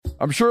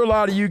I'm sure a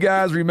lot of you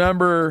guys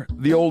remember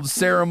the old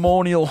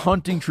ceremonial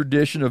hunting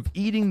tradition of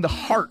eating the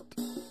heart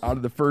out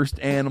of the first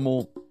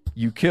animal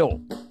you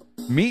kill.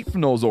 Meat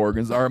from those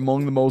organs are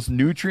among the most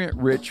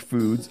nutrient-rich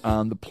foods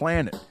on the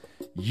planet.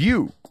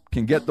 You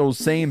can get those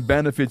same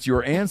benefits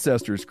your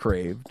ancestors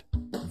craved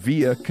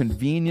via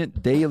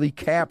convenient daily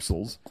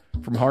capsules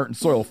from Heart and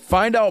Soil.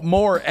 Find out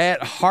more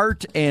at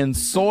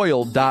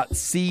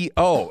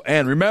heartandsoil.co.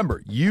 And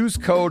remember, use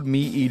code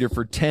MeatEater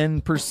for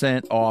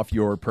 10% off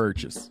your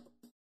purchase.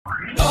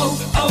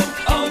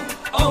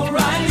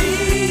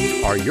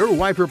 O'Reilly! Are your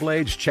wiper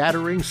blades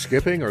chattering,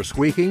 skipping, or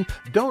squeaking?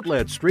 Don't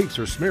let streaks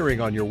or smearing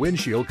on your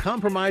windshield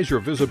compromise your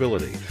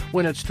visibility.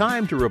 When it's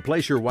time to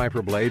replace your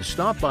wiper blades,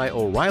 stop by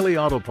O'Reilly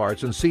Auto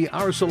Parts and see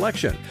our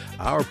selection.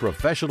 Our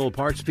professional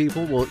parts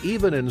people will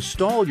even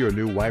install your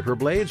new wiper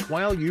blades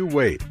while you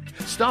wait.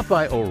 Stop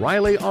by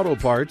O'Reilly Auto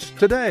Parts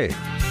today.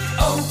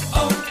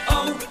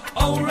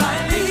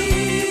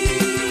 O'Reilly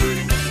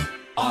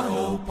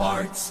Auto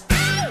Parts.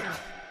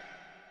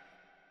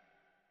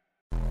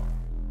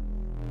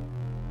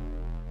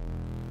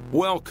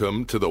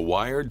 Welcome to the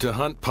Wired to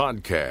Hunt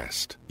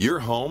podcast, your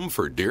home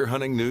for deer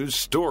hunting news,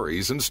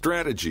 stories, and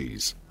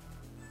strategies.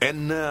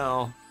 And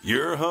now,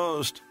 your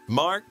host,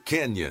 Mark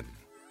Kenyon.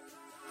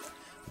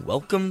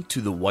 Welcome to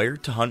the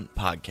Wired to Hunt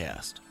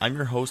podcast. I'm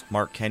your host,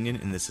 Mark Kenyon,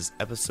 and this is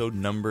episode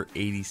number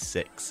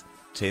 86.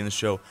 Today in the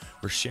show,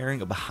 we're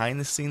sharing a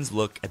behind-the-scenes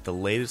look at the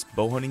latest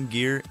bow hunting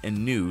gear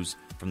and news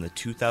from the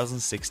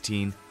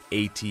 2016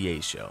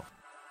 ATA show.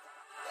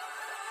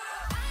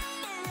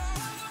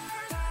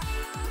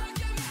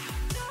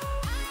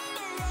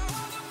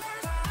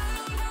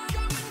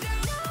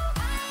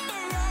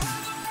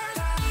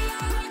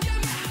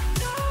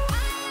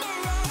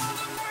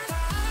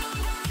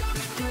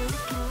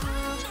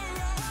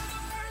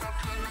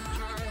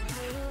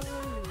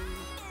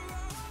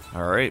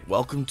 All right,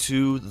 welcome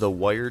to the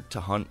Wired to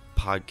Hunt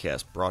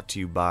podcast, brought to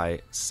you by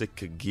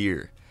Sitka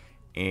Gear.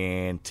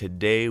 And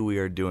today we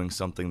are doing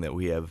something that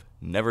we have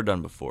never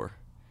done before.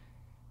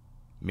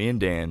 Me and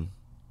Dan,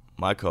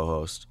 my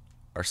co-host,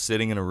 are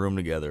sitting in a room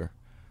together,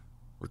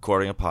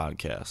 recording a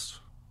podcast.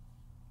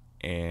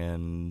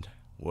 And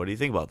what do you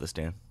think about this,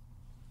 Dan?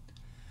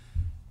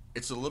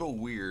 It's a little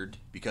weird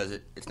because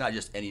it's not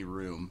just any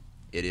room.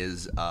 It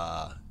is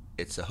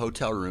it's a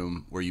hotel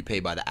room where you pay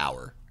by the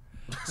hour.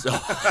 So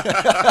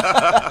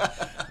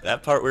that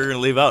part we're going to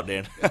leave out,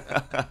 Dan.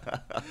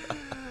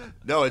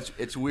 No,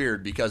 it's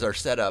weird because our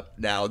setup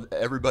now,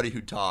 everybody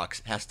who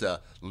talks has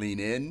to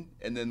lean in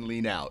and then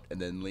lean out and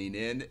then lean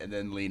in and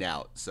then lean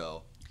out.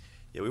 So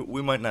yeah,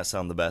 we might not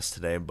sound the best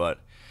today,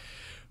 but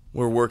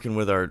we're working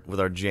with our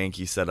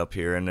janky setup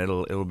here, and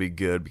it'll be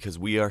good because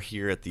we are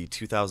here at the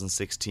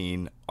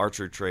 2016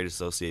 Archery Trade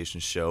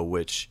Association show,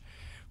 which,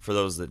 for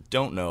those that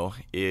don't know,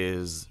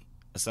 is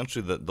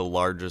essentially the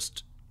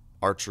largest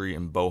archery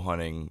and bow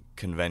hunting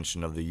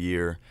convention of the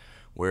year,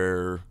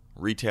 where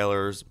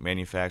retailers,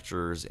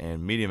 manufacturers,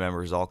 and media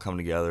members all come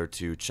together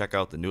to check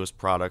out the newest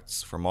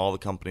products from all the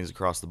companies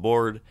across the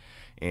board.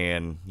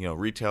 And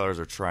retailers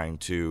are trying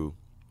to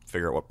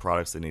figure out what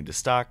products they need to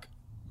stock.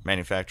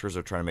 Manufacturers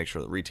are trying to make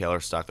sure that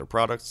retailers stock their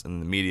products,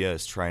 and the media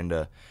is trying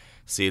to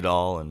see it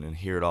all and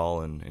hear it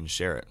all and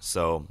share it.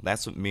 So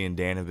that's what me and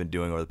Dan have been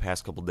doing over the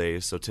past couple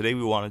days. So today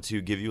we wanted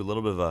to give you a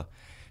little bit of a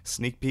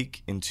sneak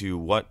peek into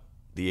what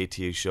the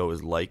ATA show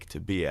is like to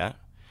be at,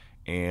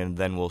 and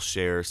then we'll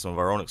share some of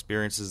our own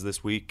experiences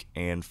this week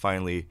and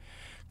finally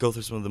go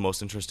through some of the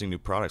most interesting new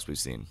products we've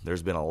seen.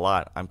 There's been a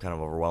lot. I'm kind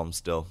of overwhelmed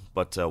still,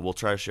 but we'll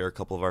try to share a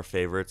couple of our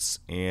favorites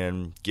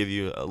and give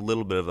you a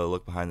little bit of a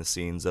look behind the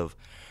scenes of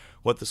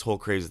what this whole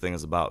crazy thing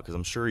is about, because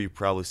I'm sure you've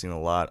probably seen a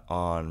lot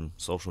on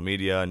social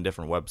media and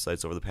different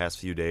websites over the past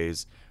few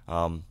days,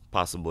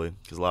 possibly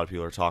because a lot of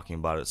people are talking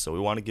about it. So we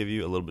want to give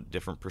you a little bit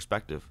different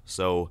perspective.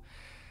 So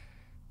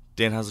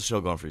Dan, how's the show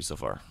going for you so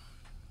far?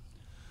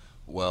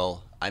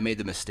 Well, I made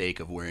the mistake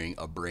of wearing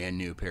a brand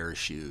new pair of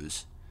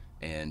shoes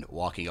and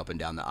walking up and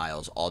down the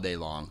aisles all day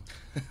long.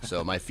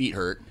 So my feet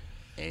hurt,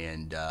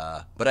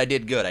 but I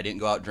did good. I didn't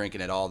go out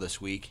drinking at all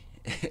this week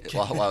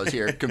while I was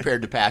here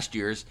compared to past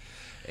years.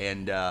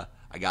 And I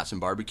got some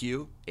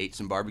barbecue, ate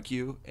some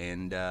barbecue,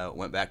 and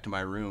went back to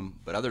my room.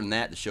 But other than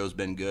that, the show's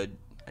been good.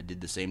 I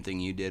did the same thing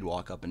you did,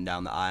 walk up and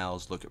down the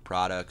aisles, look at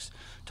products,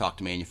 talk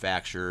to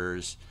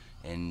manufacturers,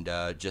 and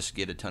just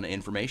get a ton of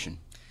information.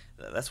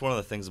 That's one of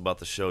the things about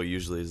the show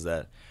usually is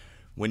that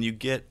when you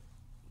get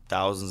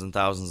thousands and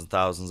thousands and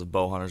thousands of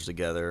bow hunters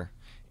together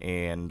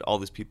and all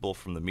these people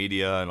from the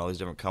media and all these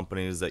different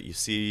companies that you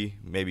see,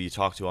 maybe you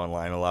talk to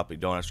online a lot, but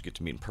you don't actually get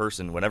to meet in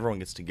person, when everyone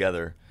gets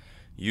together,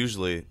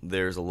 usually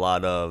there's a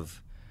lot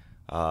of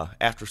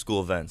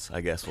after-school events,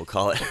 I guess we'll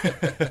call it.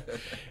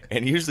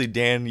 And usually,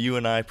 Dan, you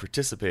and I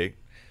participate,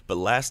 but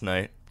last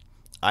night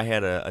I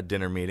had a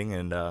dinner meeting,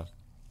 and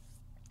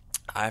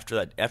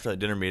after that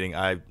dinner meeting,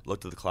 I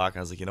looked at the clock and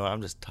I was like, you know what,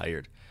 I'm just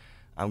tired.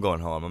 I'm going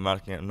home. I'm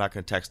not going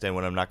to text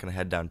anyone. I'm not going to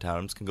head downtown.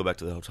 I'm just going to go back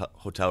to the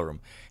hotel room.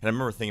 And I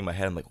remember thinking in my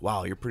head, I'm like,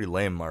 wow, you're pretty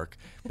lame, Mark.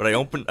 But I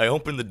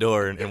opened the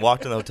door and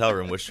walked in the hotel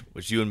room,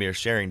 which you and me are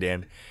sharing,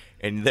 Dan.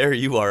 and there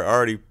you are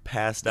already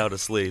passed out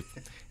asleep.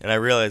 And I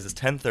realize it's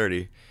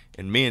 10:30,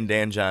 and me and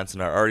Dan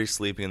Johnson are already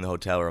sleeping in the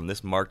hotel room.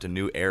 This marked a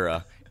new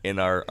era in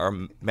our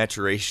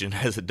maturation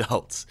as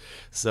adults.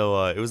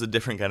 So it was a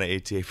different kind of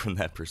ATA from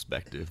that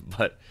perspective,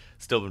 but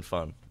still been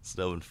fun.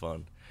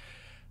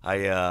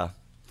 I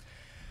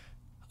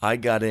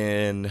got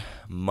in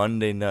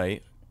Monday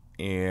night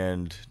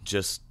and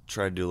just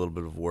tried to do a little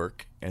bit of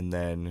work, and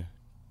then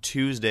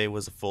Tuesday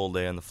was a full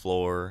day on the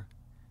floor.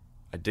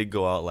 I did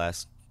go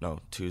out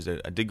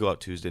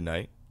Tuesday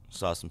night,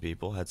 saw some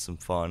people, had some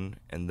fun,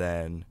 and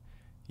then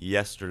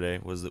yesterday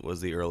was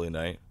the early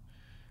night.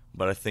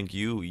 But I think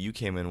you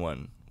came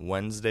in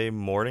Wednesday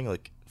morning,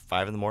 like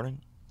 5 in the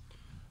morning?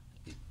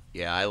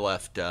 Yeah, I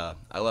left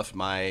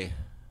my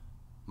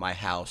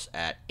house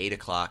at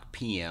 8:00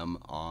 p.m.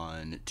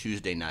 on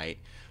Tuesday night,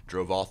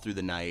 drove all through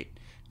the night,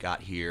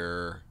 got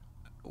here,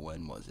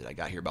 when was it? I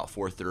got here about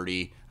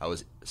 4:30. I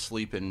was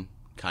sleeping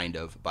kind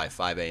of by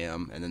 5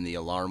 a.m. and then the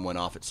alarm went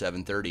off at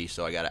 7:30,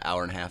 so I got an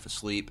hour and a half of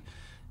sleep,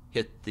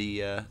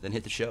 then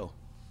hit the show.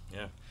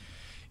 Yeah.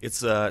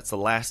 It's the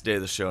last day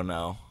of the show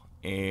now,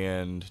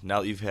 and now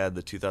that you've had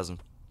the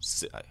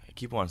I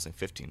keep wanting to say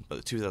 15, but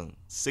the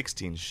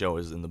 2016 show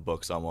is in the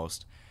books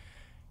almost.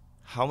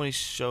 How many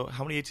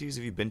ATs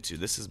have you been to?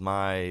 This is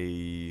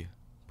my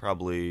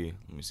probably,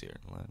 let me see here.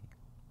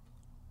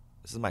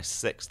 This is my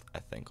 6th, I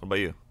think. What about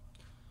you?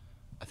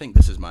 I think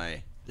this is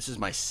my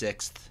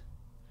 6th,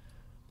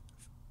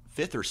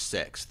 5th or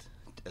 6th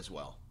as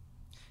well.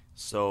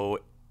 So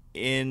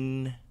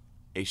in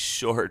a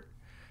short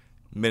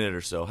minute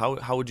or so,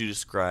 how would you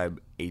describe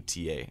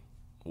ATA?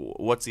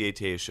 What's the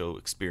ATA show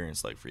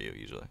experience like for you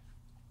usually?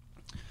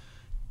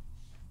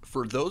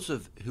 For those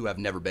who have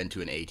never been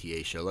to an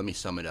ATA show, let me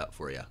sum it up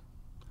for you.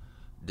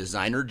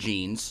 Designer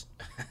jeans.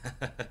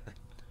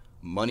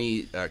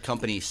 Money. Big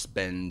companies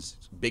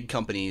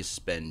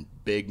spend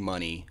big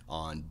money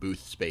on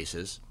booth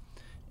spaces,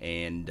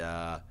 and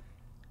a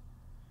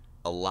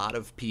lot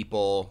of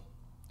people,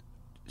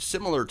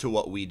 similar to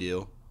what we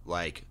do,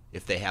 like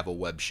if they have a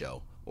web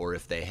show or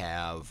if they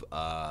have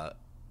a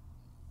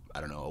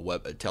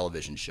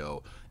television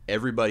show,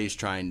 everybody's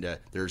trying to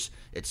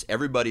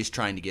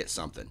get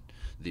something.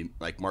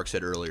 Like Mark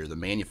said earlier, the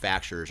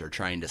manufacturers are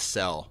trying to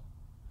sell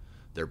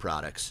their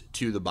products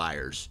to the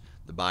buyers.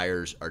 The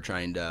buyers are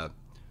trying to,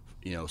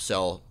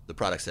 sell the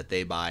products that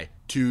they buy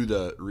to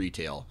the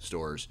retail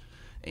stores,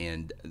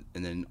 and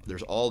then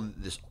there's all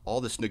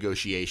this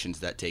negotiations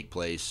that take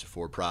place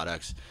for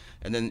products,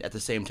 and then at the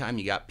same time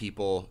you got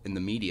people in the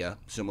media,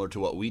 similar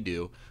to what we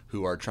do,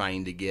 who are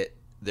trying to get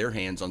their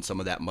hands on some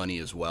of that money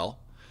as well,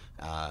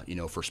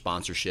 for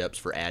sponsorships,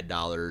 for ad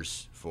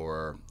dollars,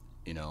 for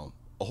a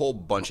whole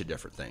bunch of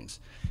different things,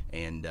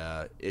 and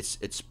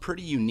it's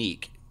pretty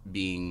unique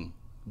being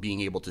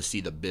able to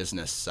see the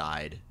business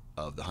side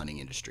of the hunting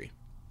industry.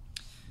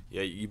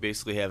 Yeah, you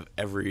basically have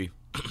every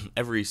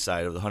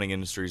side of the hunting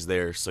industry is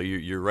there, so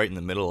you're right in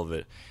the middle of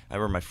it. I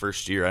remember my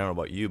first year, I don't know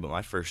about you, but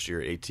my first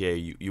year at ATA,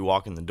 you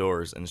walk in the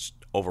doors and it's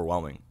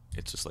overwhelming.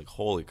 It's just like,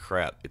 holy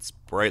crap, it's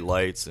bright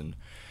lights and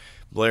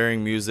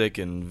blaring music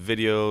and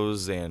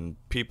videos and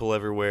people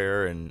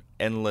everywhere and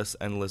endless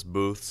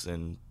booths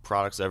and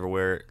products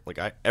everywhere. Like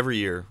every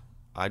year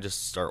I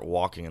just start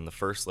walking, in the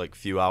first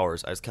few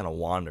hours I just kind of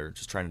wander,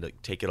 just trying to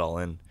take it all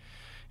in,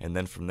 and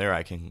then from there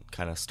I can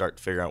kind of start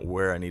figuring out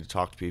where I need to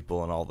talk to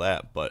people and all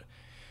that. But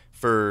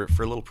for a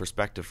little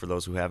perspective for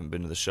those who haven't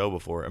been to the show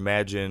before,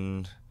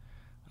 imagine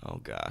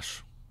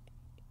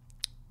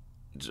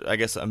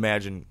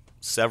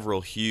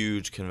several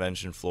huge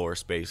convention floor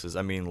spaces.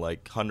 I mean,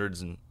 like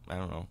hundreds and,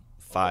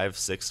 5,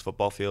 6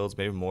 football fields,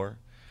 maybe more.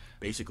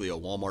 Basically a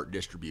Walmart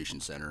distribution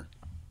center.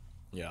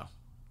 Yeah.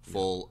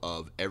 Full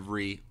of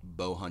every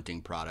bow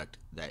hunting product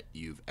that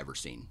you've ever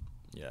seen.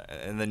 Yeah,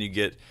 and then you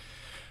get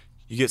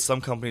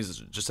some companies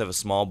that just have a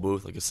small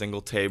booth, like a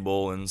single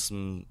table and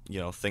some,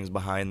 things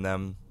behind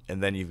them.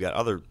 And then you've got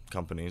other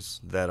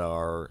companies that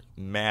are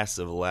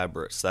massive,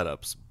 elaborate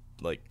setups,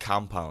 like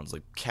compounds,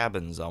 like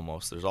cabins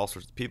almost. There's all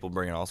sorts of people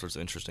bringing all sorts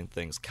of interesting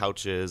things,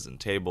 couches and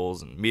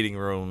tables and meeting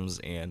rooms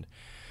and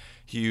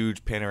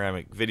huge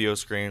panoramic video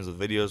screens with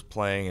videos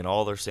playing and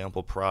all their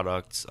sample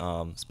products,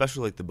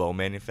 especially like the bow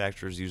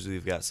manufacturers. Usually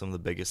they've got some of the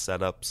biggest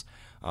setups.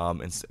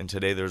 And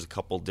today there's a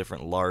couple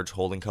different large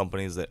holding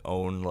companies that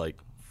own like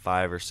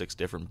 5 or 6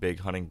 different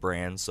big hunting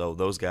brands. So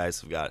those guys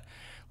have got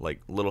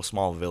like little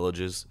small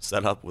villages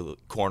set up with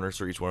corners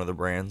for each one of the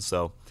brands.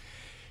 So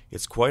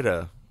it's quite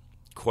a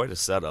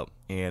setup.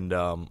 And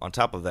on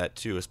top of that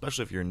too,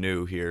 especially if you're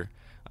new here,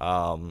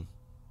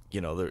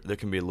 there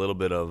can be a little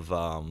bit of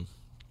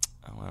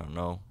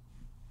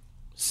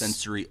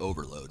sensory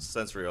overload.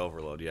 Sensory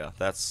overload, yeah.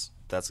 That's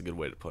a good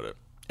way to put it.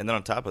 And then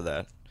on top of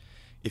that,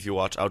 if you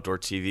watch outdoor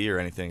TV or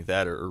anything like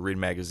that, or read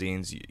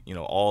magazines,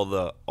 all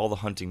the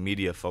hunting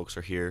media folks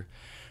are here,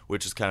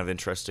 which is kind of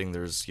interesting.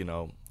 There's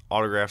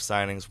autograph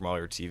signings from all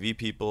your TV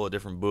people at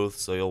different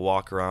booths, so you'll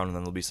walk around and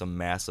then there'll be some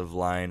massive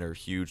line or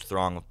huge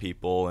throng of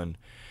people, and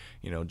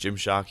Jim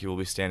Shockey will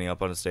be standing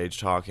up on a stage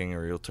talking,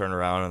 or you'll turn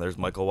around and there's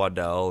Michael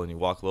Waddell, and you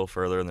walk a little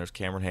further and there's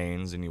Cameron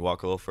Haynes, and you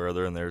walk a little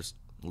further and there's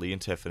Lee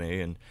and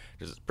Tiffany, and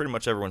pretty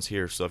much everyone's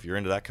here. So if you're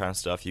into that kind of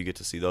stuff, you get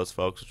to see those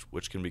folks,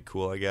 which can be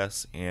cool, I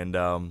guess. And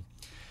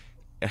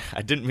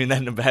I didn't mean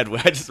that in a bad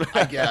way.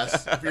 I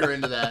guess if you're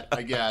into that,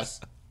 I guess.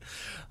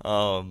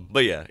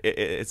 But yeah,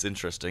 it's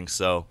interesting.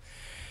 So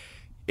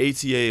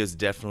ATA is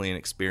definitely an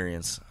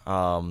experience,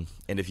 and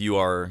if you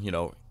are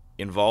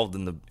involved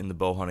in the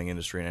bow hunting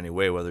industry in any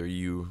way, whether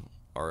you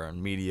are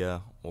in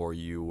media or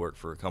you work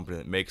for a company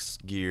that makes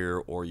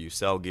gear or you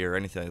sell gear or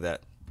anything like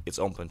that, it's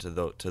open to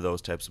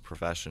those types of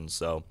professions.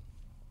 So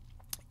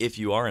if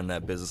you are in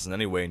that business in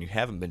any way and you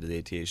haven't been to the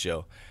ATA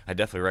show, I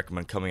definitely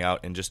recommend coming out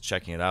and just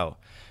checking it out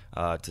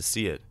to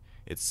see it.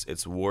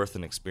 It's worth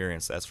an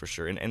experience, that's for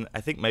sure. And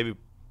I think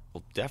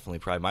definitely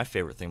probably my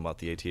favorite thing about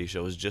the ATA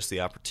show is just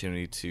the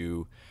opportunity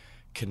to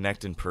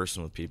connect in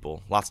person with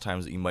people. Lots of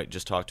times that you might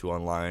just talk to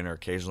online or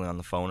occasionally on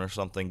the phone or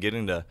something.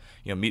 Getting to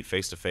meet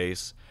face to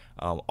face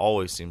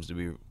always seems to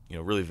be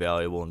really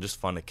valuable and just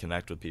fun to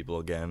connect with people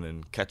again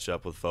and catch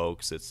up with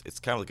folks. It's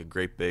kind of like a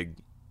great big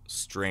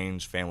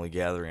strange family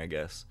gathering, I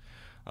guess,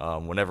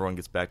 when everyone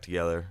gets back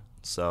together.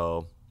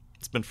 So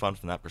it's been fun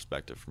from that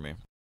perspective for me.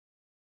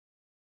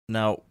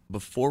 Now,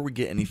 before we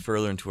get any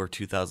further into our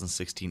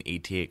 2016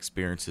 ATA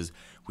experiences,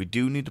 we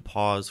do need to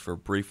pause for a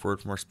brief word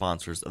from our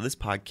sponsors of this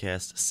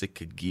podcast,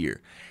 Sitka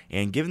Gear.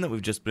 And given that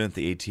we've just been at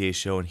the ATA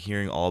show and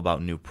hearing all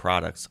about new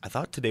products, I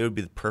thought today would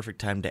be the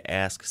perfect time to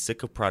ask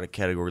Sitka product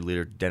category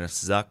leader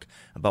Dennis Zuck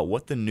about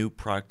what the new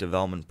product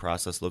development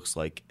process looks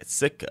like at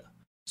Sitka.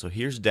 So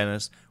here's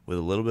Dennis with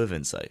a little bit of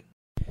insight.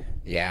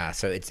 Yeah,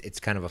 so it's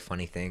kind of a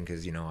funny thing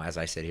because, as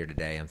I sit here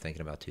today, I'm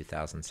thinking about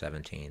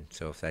 2017.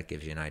 So if that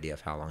gives you an idea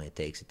of how long it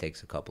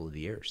takes a couple of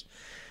years.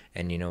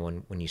 And,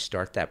 when you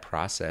start that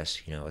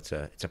process, it's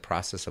a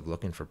process of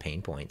looking for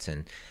pain points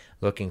and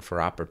looking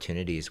for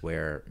opportunities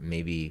where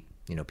maybe,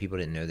 people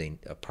didn't know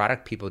a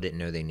product people didn't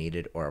know they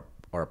needed, or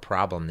a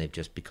problem they've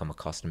just become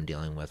accustomed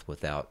dealing with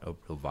without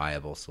a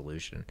viable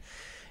solution.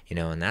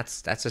 And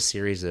that's a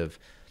series of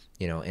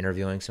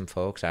interviewing some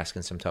folks,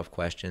 asking some tough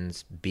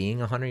questions,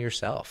 being a hunter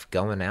yourself,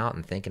 going out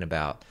and thinking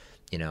about,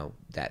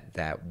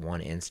 that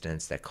one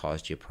instance that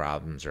caused you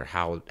problems, or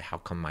how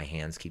come my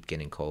hands keep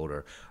getting cold,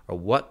 or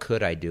what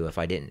could I do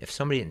if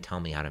somebody didn't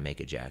tell me how to make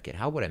a jacket,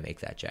 how would I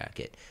make that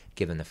jacket,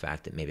 given the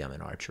fact that maybe I'm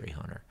an archery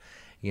hunter.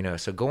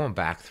 So going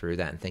back through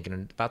that and thinking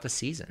about the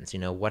seasons,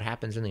 what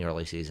happens in the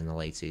early season, the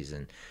late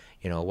season,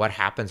 what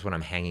happens when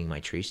I'm hanging my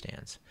tree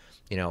stands,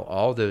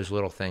 all those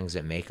little things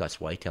that make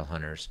us whitetail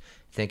hunters,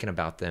 thinking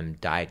about them,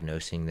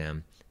 diagnosing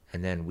them.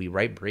 And then we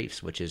write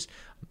briefs, which is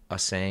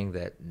us saying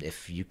that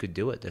if you could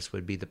do it, this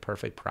would be the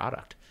perfect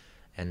product.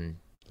 And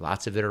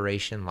lots of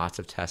iteration, lots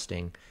of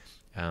testing.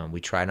 We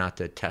try not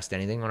to test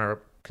anything on our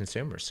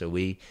consumers. So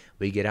we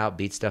get out,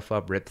 beat stuff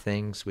up, rip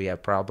things. We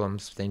have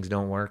problems. Things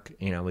don't work.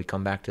 We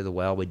come back to the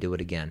well, we do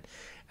it again.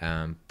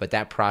 But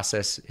that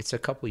process, it's a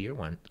couple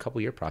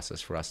year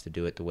process for us to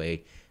do it the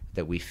way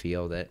that we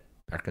feel that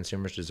our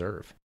consumers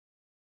deserve.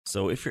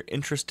 So if you're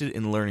interested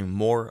in learning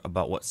more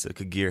about what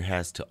Sitka Gear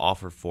has to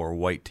offer for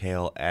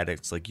whitetail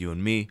addicts like you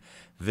and me,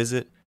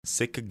 visit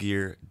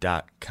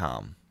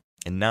sitkagear.com.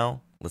 And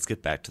now, let's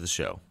get back to the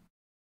show.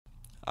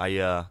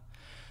 I'm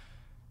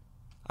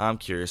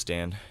curious,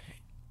 Dan.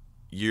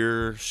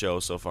 Your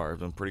show so far has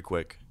been pretty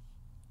quick.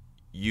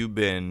 You've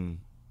been,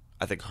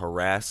 I think,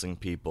 harassing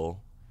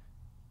people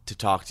to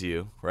talk to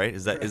you, right?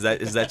 Is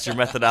that your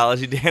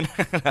methodology, Dan?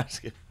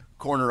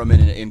 Corner them in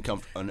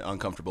an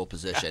uncomfortable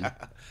position.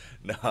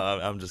 No,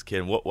 I'm just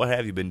kidding. What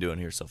have you been doing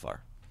here so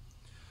far?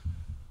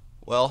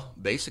 Well,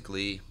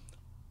 basically,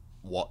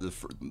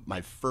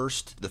 the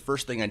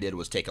first thing I did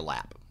was take a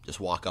lap. Just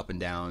walk up and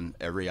down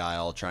every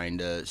aisle, trying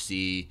to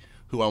see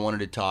who I wanted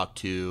to talk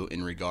to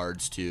in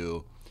regards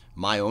to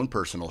my own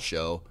personal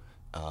show,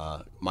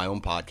 my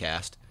own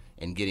podcast,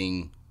 and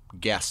getting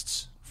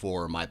guests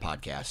for my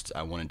podcast.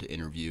 I wanted to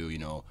interview,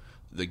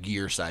 the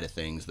gear side of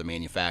things, the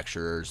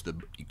manufacturers, the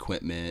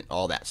equipment,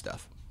 all that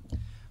stuff.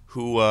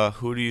 Who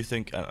do you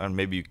think, and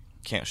maybe you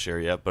can't share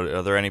yet, but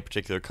are there any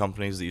particular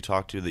companies that you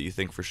talk to that you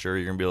think for sure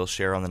you're going to be able to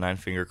share on the Nine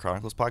Finger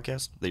Chronicles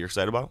podcast that you're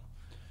excited about?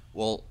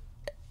 Well,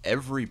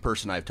 every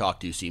person I've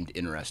talked to seemed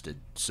interested.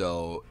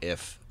 So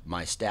if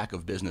my stack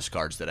of business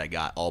cards that I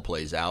got all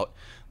plays out,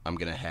 I'm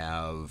going to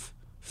have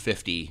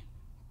 50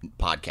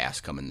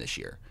 podcasts coming this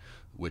year,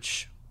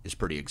 which is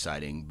pretty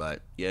exciting.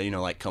 But yeah,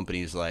 like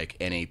companies like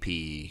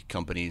NAP,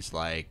 companies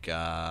like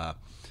a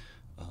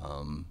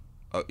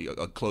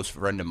close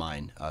friend of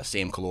mine,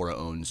 Sam Calora,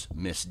 owns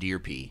Miss Deer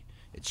Pea.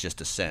 It's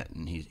just a scent,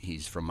 and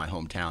he's from my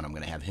hometown. I'm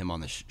going to have him on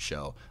the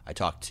show. I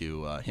talked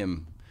to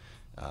him,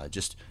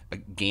 just a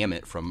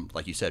gamut from,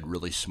 like you said,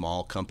 really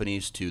small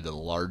companies to the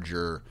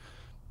larger,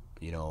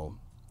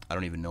 I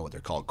don't even know what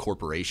they're called,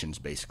 corporations,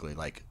 basically,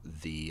 like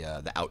the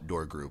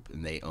Outdoor Group,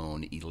 and they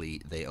own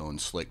Elite, they own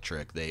Slick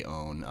Trick, they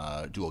own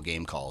Dual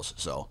Game Calls.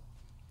 So,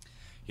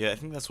 Yeah, I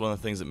think that's one of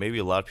the things that maybe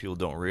a lot of people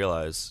don't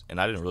realize,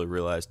 and I didn't really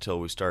realize till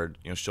we started,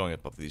 showing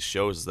up at these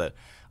shows, is that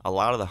a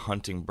lot of the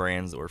hunting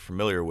brands that we're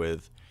familiar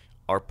with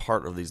are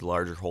part of these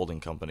larger holding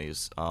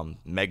companies,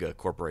 mega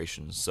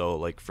corporations. So,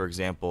 like, for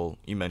example,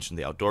 you mentioned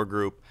the Outdoor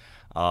Group.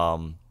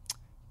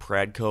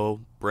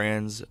 Pradco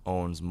Brands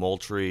owns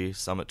Moultrie,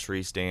 Summit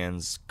Tree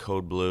Stands,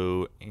 Code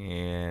Blue,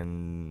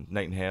 and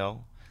Night and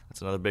Hail.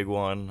 That's another big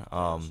one.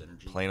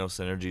 Plano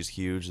Synergy is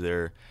huge.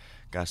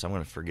 Gosh, I'm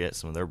going to forget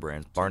some of their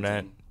brands.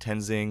 Barnett,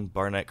 Tenzing,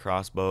 Barnett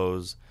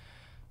Crossbows,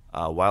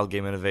 Wild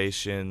Game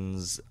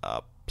Innovations,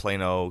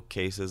 Plano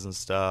Cases and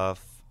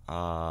stuff,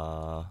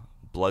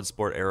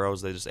 Bloodsport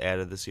Arrows they just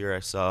added this year, I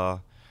saw.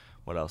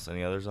 What else?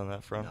 Any others on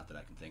that front? Not that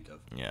I can think of.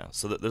 Yeah,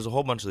 so there's a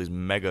whole bunch of these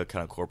mega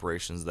kind of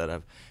corporations that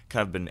have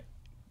kind of been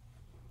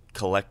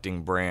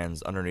collecting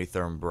brands underneath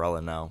their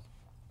umbrella now.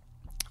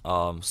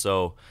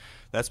 So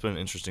that's been an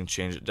interesting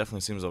change. It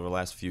definitely seems over the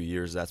last few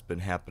years that's been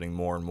happening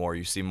more and more.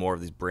 You see more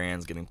of these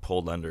brands getting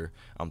pulled under.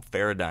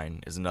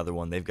 Faradyne is another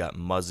one. They've got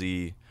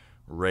Muzzy,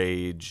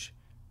 Rage,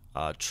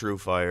 True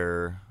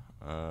Fire,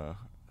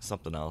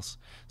 something else.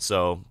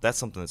 So that's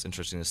something that's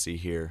interesting to see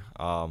here.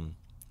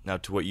 Now,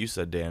 to what you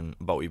said, Dan,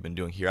 about what you've been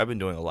doing here, I've been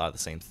doing a lot of the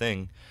same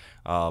thing.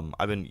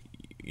 I've been,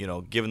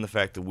 given the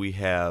fact that we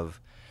have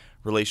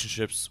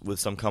relationships with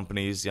some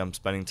companies, I'm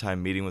spending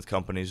time meeting with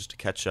companies to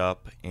catch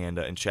up and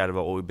chat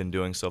about what we've been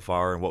doing so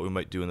far and what we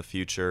might do in the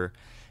future.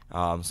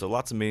 So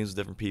lots of meetings with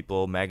different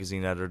people,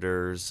 magazine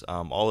editors,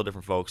 all the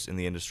different folks in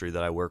the industry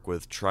that I work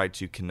with. Try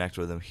to connect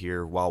with them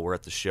here while we're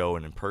at the show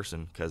and in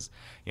person, because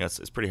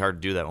it's pretty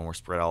hard to do that when we're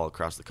spread all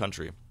across the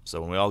country.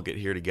 So when we all get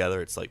here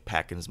together, it's like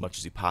packing as much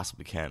as you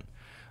possibly can.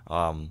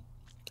 And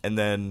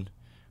then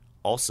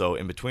also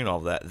in between all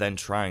of that, then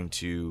trying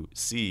to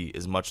see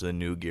as much of the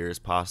new gear as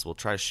possible,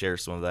 try to share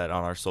some of that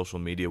on our social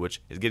media,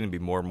 which is getting to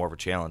be more and more of a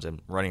challenge. I'm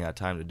running out of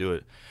time to do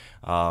it.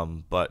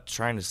 But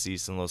trying to see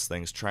some of those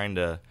things, trying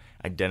to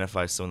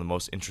identify some of the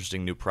most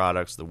interesting new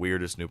products, the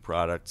weirdest new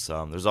products.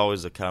 There's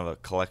always a kind of a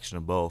collection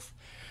of both.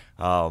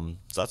 So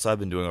that's what I've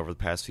been doing over the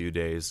past few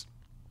days.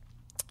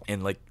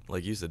 And like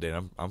you said,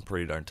 Dan, I'm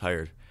pretty darn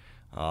tired.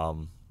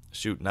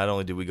 Shoot, not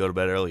only did we go to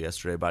bed early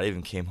yesterday, but I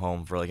even came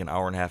home for like an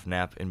hour and a half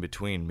nap in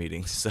between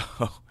meetings. So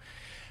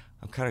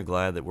I'm kind of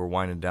glad that we're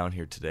winding down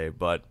here today.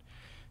 But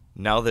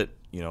now that,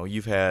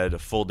 you've had a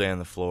full day on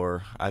the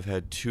floor, I've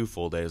had 2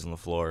 full days on the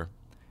floor,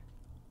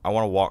 I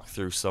want to walk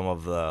through some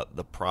of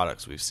the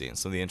products we've seen,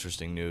 some of the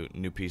interesting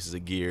new pieces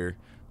of gear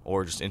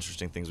or just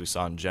interesting things we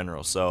saw in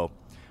general. So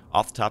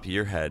off the top of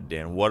your head,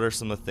 Dan, what are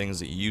some of the things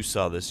that you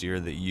saw this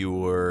year that you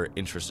were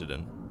interested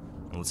in?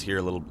 And let's hear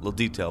a little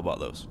detail about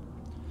those.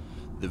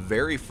 The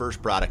very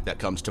first product that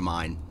comes to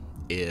mind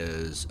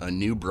is a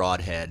new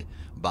broadhead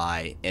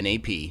by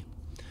NAP,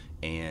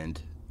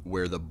 and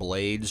where the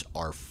blades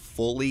are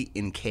fully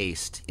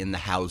encased in the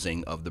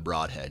housing of the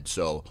broadhead.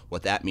 So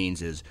what that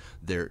means is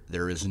there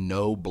is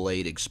no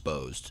blade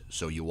exposed.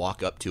 So you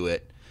walk up to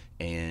it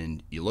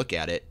and you look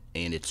at it,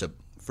 and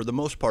for the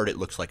most part, it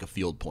looks like a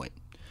field point.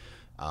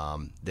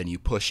 Then you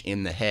push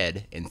in the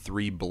head, and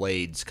 3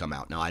 blades come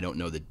out. Now, I don't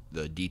know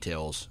the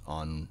details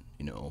on,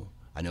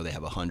 I know they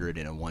have a 100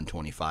 and a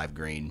 125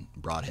 grain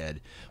broadhead,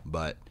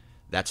 but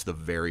that's the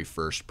very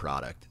first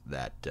product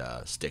that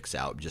sticks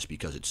out just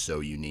because it's so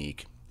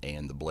unique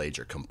and the blades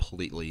are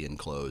completely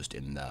enclosed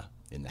in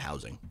the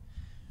housing.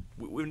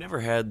 We've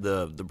never had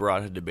the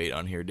broadhead debate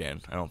on here,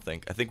 Dan, I don't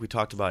think. I think we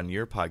talked about it in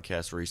your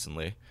podcast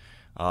recently.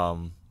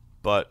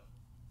 But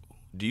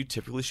do you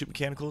typically shoot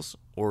mechanicals,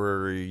 or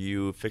are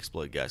you a fixed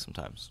blade guy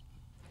sometimes?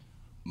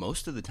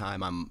 Most of the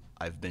time,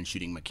 I've been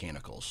shooting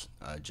mechanicals,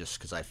 just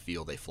because I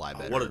feel they fly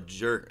better. What a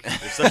jerk!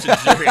 You're such a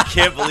jerk. I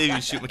can't believe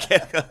you shoot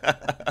mechanical.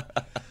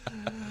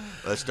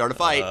 Let's start a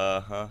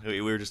fight.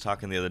 We were just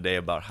talking the other day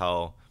about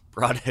how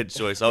broadhead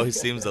choice always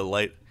seems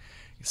to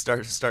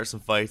start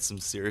some fights, some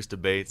serious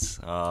debates.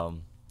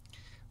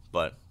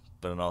 But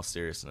in all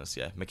seriousness,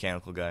 yeah,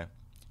 mechanical guy.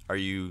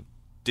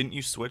 Didn't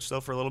you switch though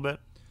for a little bit?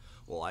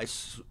 Well,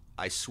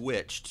 I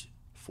switched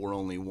for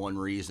only one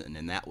reason,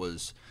 and that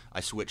was I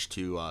switched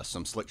to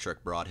some Slick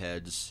Trick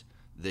broadheads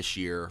this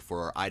year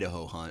for our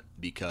Idaho hunt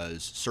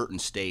because certain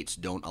states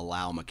don't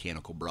allow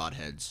mechanical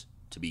broadheads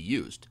to be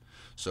used.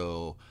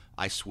 So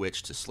I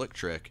switched to Slick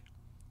Trick,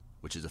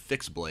 which is a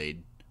fixed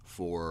blade,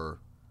 for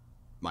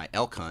my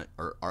elk hunt,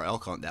 or our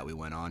elk hunt that we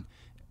went on.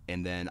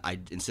 And then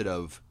instead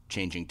of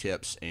changing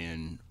tips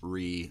and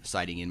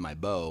re-sighting in my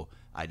bow,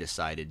 I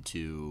decided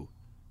to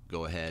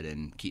go ahead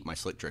and keep my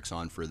Slick Tricks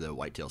on for the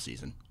whitetail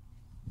season.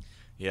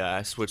 Yeah,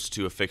 I switched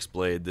to a fixed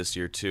blade this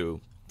year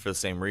too for the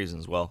same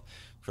reasons. Well,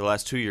 for the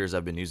last 2 years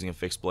I've been using a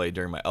fixed blade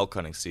during my elk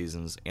hunting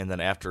seasons, and then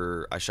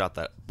after I shot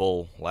that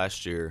bull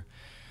last year,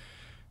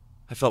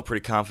 I felt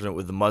pretty confident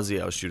with the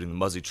Muzzy I was shooting, the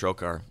Muzzy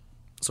Trokar.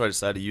 So I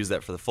decided to use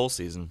that for the full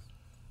season.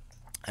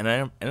 And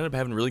I ended up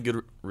having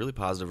really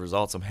positive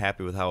results. I'm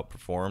happy with how it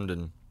performed,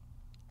 and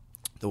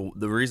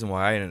the reason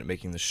why I ended up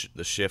making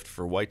the shift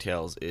for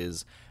whitetails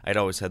is I'd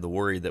always had the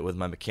worry that with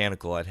my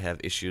mechanical I'd have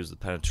issues with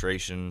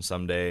penetration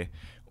someday,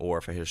 or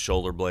if I hit a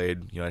shoulder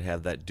blade, I'd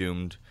have that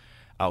doomed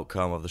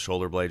outcome of the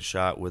shoulder blade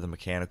shot with a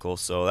mechanical.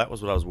 So that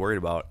was what I was worried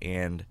about.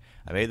 And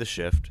I made the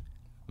shift,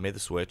 made the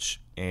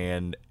switch,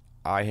 and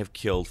I have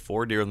killed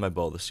 4 deer with my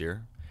bow this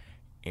year.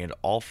 And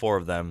all 4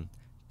 of them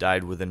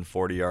died within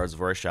 40 yards of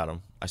where I shot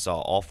them. I saw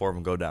all 4 of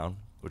them go down,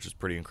 which was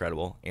pretty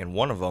incredible. And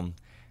one of them,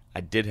 I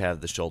did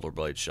have the shoulder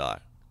blade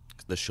shot.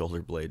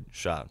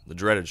 The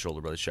dreaded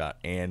shoulder blade shot.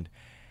 And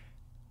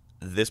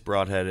this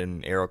broadhead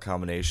and arrow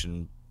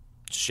combination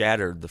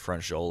shattered the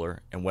front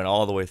shoulder and went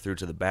all the way through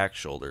to the back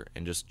shoulder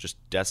and just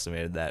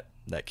decimated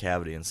that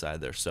cavity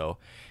inside there. So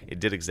it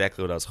did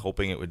exactly what I was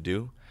hoping it would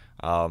do.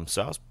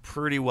 So I was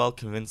pretty well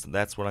convinced that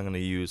that's what I'm going to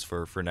use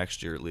for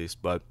next year at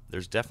least. But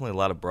there's definitely a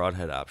lot of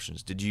broadhead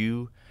options. Did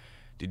you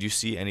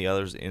see any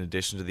others in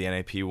addition to the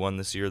NAP one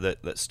this year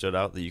that stood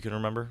out that you can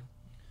remember?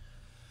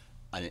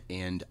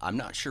 And I'm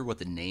not sure what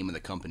the name of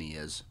the company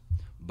is,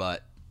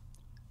 but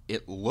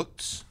it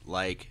looks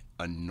like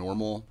a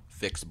normal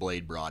fixed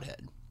blade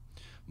broadhead.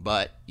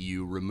 But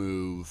you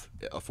remove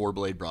a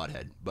 4-blade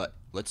broadhead. But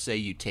let's say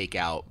you take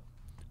out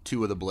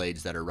 2 of the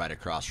blades that are right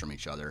across from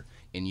each other,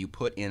 and you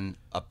put in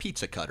a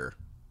pizza cutter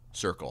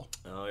circle.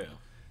 Oh, yeah.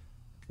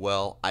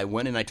 Well, I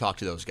went and I talked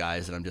to those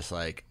guys, and I'm just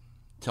like,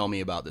 tell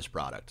me about this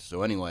product.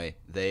 So anyway,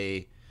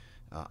 I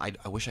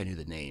wish I knew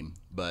the name,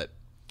 but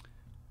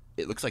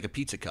it looks like a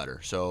pizza cutter.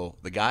 So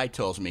the guy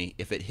tells me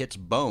if it hits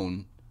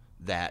bone,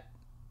 that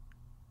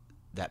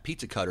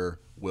pizza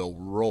cutter will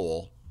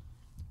roll,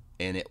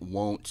 and it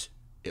won't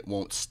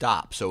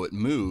stop. So it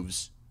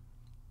moves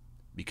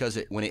because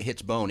when it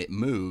hits bone, it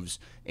moves,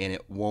 and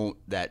it won't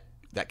that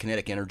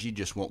kinetic energy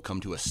just won't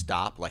come to a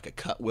stop like a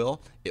cut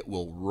will. It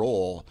will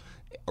roll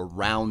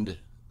around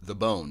the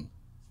bone.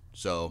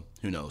 So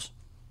who knows?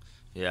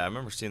 Yeah, I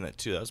remember seeing that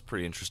too. That was a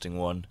pretty interesting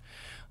one.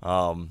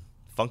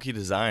 Funky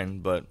design,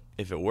 but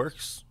if it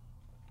works,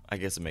 I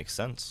guess it makes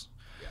sense.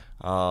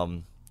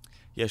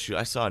 Yeah, shoot,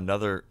 I saw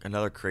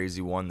another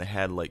crazy one that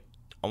had like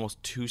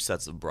almost 2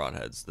 sets of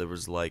broadheads. There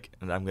was like,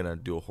 and I'm going to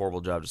do a horrible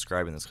job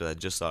describing this because I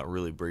just saw it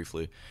really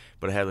briefly,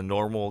 but it had a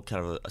normal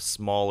kind of a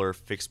smaller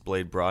fixed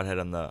blade broadhead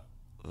on the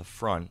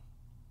front,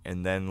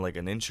 and then like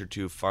an inch or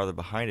 2 farther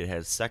behind it had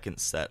a second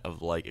set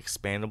of like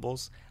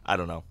expandables. I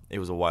don't know. It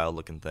was a wild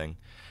looking thing.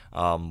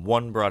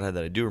 One broadhead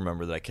that I do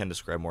remember that I can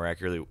describe more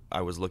accurately,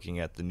 I was looking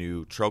at the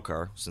new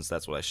Trocar, since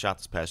that's what I shot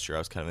this past year. I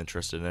was kind of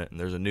interested in it, and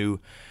there's a new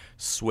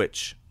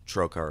switch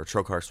Trocar, or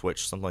Trocar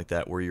switch, something like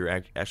that, where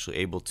you're actually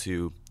able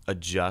to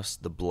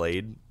adjust the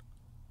blade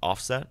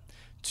offset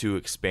to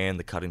expand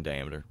the cutting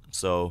diameter.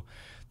 So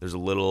there's a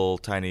little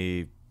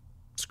tiny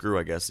screw,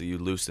 I guess, that you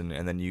loosen,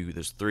 and then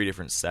there's 3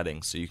 different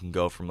settings. So you can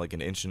go from like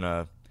an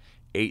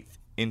 1/8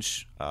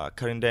 inch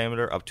cutting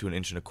diameter up to 1 1/4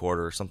 inch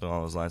or something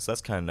along those lines. So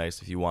that's kind of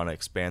nice if you want to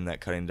expand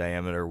that cutting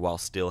diameter while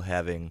still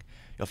having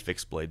a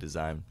fixed blade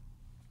design.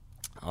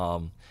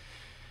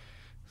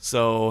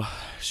 So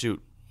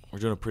shoot, we're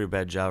doing a pretty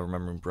bad job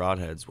remembering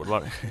broadheads. What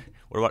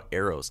about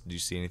arrows? Did you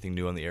see anything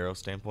new on the arrow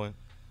standpoint?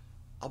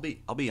 I'll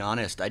be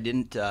honest. I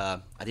didn't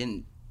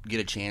get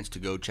a chance to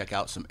go check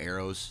out some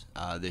arrows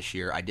this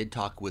year. I did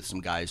talk with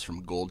some guys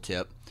from Gold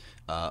Tip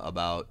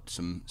about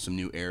some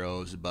new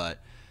arrows,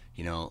 but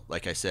you know,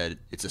 like I said,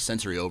 it's a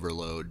sensory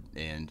overload,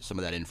 and some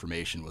of that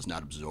information was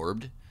not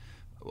absorbed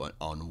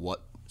on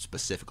what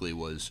specifically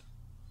was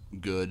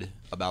good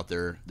about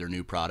their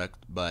new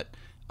product. But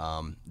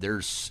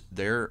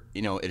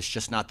it's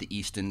just not the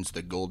Eastons,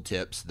 the Gold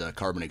Tips, the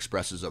Carbon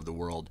Expresses of the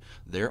world.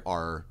 There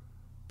are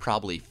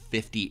probably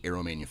 50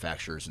 arrow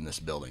manufacturers in this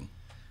building.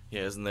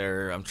 Yeah, isn't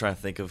there? I'm trying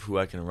to think of who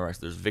I can remember.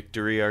 There's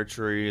Victory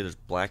Archery, there's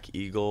Black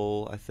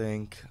Eagle, I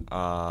think.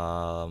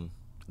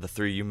 The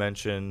 3 you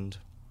mentioned.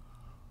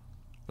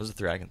 Those are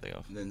 3 I can think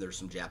of. And then there's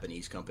some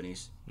Japanese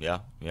companies. Yeah.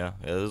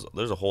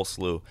 There's a whole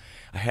slew.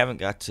 I haven't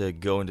got to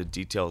go into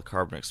detail with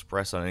Carbon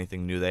Express on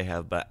anything new they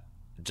have, but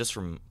just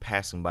from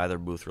passing by their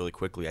booth really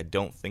quickly, I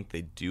don't think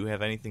they do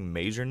have anything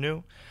major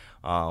new.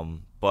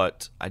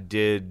 But I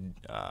did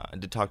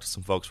talk to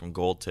some folks from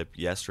Gold Tip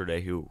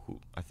yesterday who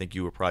I think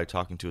you were probably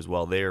talking to as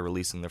well. They are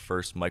releasing their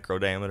first micro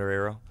diameter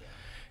arrow.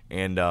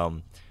 And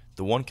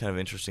the one kind of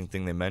interesting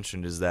thing they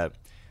mentioned is that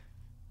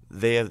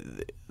they have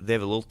a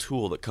little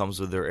tool that comes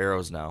with their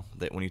arrows now,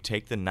 that when you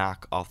take the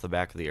knock off the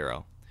back of the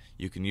arrow,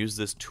 you can use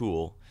this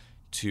tool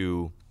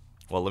to,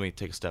 well, let me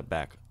take a step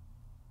back.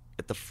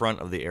 At the front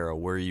of the arrow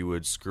where you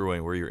would screw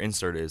in, where your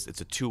insert is,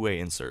 it's a 2-way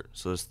insert.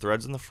 So there's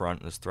threads in the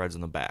front and there's threads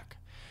in the back.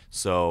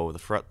 So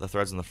the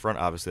threads in the front,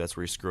 obviously, that's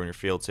where you screw in your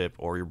field tip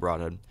or your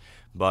broadhead.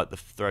 But the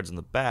threads in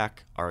the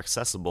back are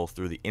accessible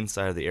through the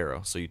inside of the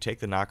arrow. So you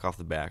take the knock off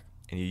the back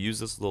and you use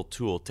this little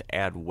tool to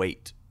add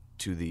weight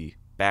to the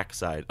back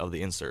side of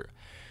the insert.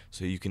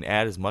 So you can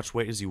add as much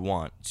weight as you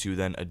want to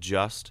then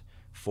adjust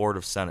forward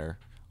of center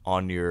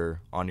on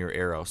your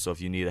arrow. So if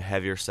you need a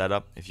heavier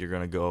setup, if you're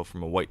going to go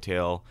from a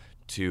whitetail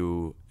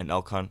to an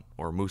elk hunt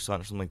or a moose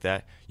hunt or something like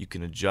that, you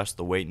can adjust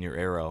the weight in your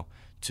arrow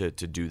to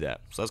do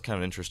that. So that's kind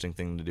of an interesting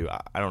thing to do.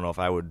 I don't know if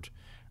I would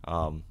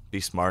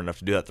be smart enough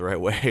to do that the right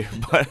way,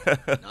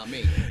 but Not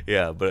me.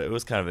 Yeah, but it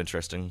was kind of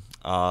interesting.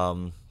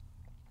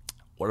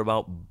 What What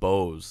about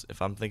bows?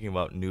 If I'm thinking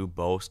about new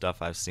bow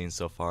stuff I've seen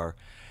so far,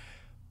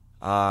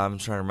 I'm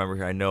trying to remember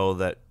here. I know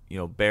that,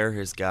 Bear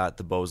has got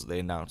the bows that they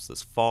announced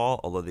this fall,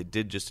 although they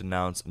did just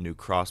announce a new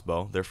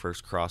crossbow, their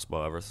first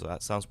crossbow ever, so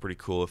that sounds pretty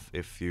cool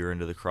if you're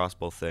into the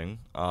crossbow thing.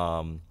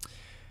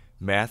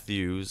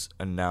 Matthews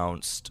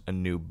announced a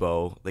new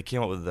bow. They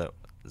came up with the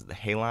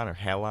Halon or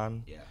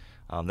Halon? Yeah.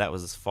 That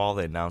was this fall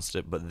they announced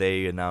it, but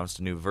they announced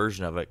a new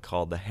version of it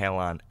called the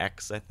Halon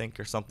X, I think,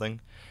 or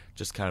something.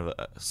 Just kind of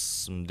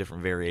some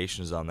different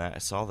variations on that. I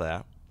saw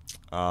that.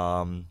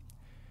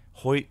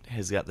 Hoyt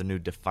has got the new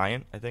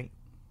Defiant, I think.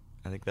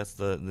 I think that's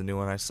the new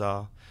one I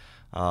saw.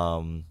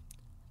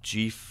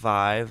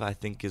 G5, I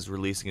think, is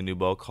releasing a new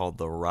bow called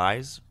the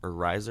Rise or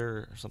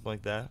Riser or something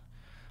like that.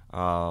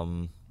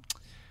 I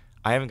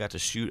haven't got to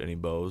shoot any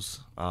bows.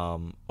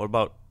 What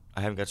about,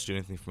 I haven't got to do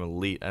anything from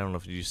Elite. I don't know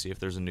if you see if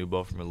there's a new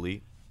bow from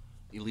Elite.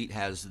 Elite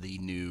has the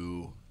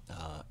new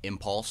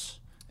Impulse,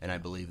 and I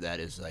believe that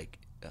is like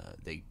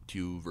they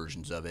two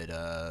versions of it,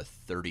 a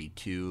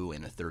 32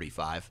 and a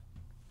 35.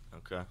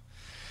 Okay.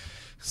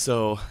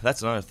 So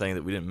that's another thing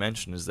that we didn't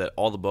mention is that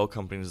all the bow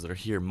companies that are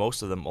here,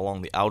 most of them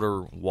along the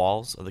outer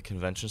walls of the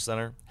convention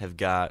center, have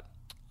got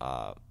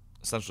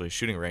essentially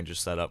shooting ranges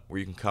set up where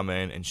you can come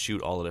in and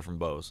shoot all the different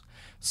bows.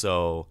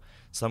 So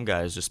some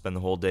guys just spend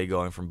the whole day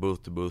going from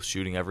booth to booth,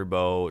 shooting every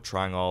bow,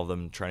 trying all of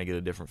them, trying to get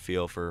a different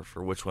feel for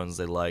which ones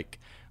they like.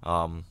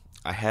 I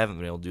haven't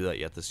been able to do that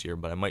yet this year,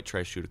 but I might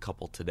try to shoot a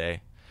couple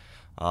today.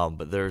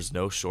 But there's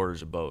no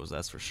shortage of bows,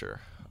 that's for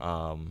sure.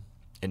 And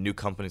new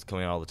companies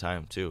coming out all the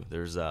time, too.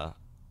 There's the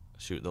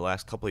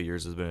last couple of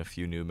years, there's been a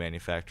few new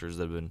manufacturers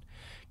that have been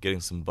getting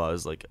some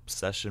buzz, like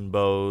Obsession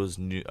Bows,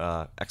 new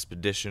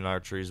Expedition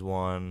Archery's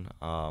one.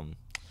 Are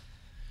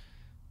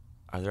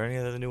there any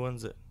other new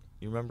ones that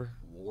you remember?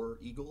 War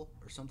Eagle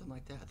or something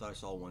like that? I thought I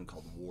saw one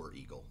called War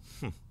Eagle.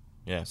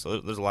 Yeah, so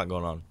there's a lot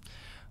going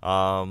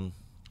on.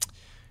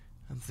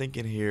 I'm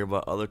thinking here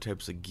about other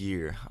types of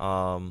gear.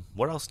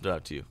 What else stood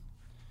out to you?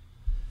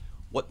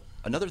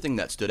 Another thing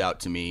that stood out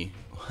to me,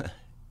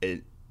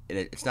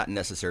 it's not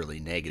necessarily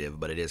negative,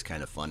 but it is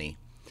kind of funny,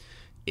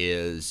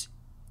 is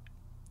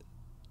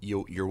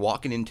you're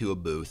walking into a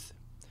booth,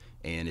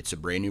 and it's a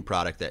brand new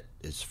product that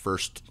is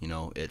first,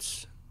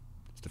 it's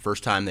the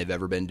first time they've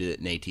ever been to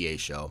an ATA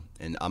show,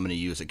 and I'm going to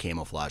use a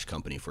camouflage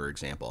company, for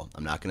example.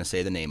 I'm not going to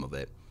say the name of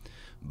it,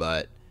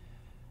 but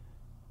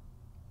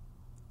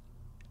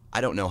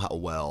I don't know how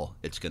well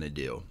it's going to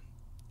do.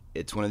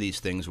 It's one of these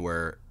things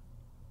where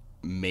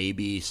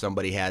maybe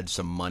somebody had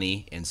some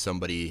money and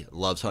somebody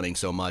loves hunting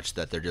so much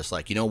that they're just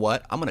like, you know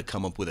what, I'm going to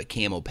come up with a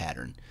camo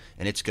pattern,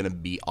 and it's going to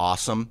be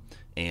awesome,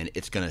 and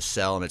it's going to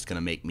sell, and it's going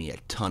to make me a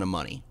ton of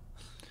money.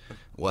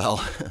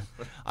 Well,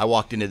 I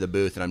walked into the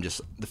booth, and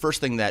the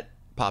first thing that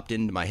popped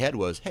into my head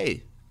was,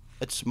 hey,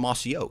 that's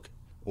mossy oak,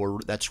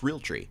 or that's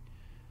Realtree.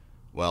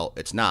 Well,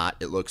 it's not.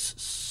 It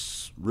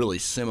looks really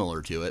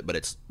similar to it, but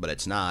it's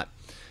not.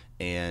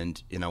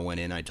 And I went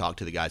in, I talked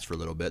to the guys for a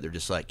little bit. They're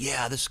just like,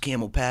 yeah, this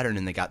camo pattern,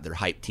 and they got their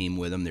hype team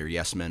with them, their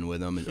yes men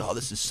with them, and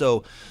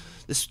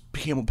this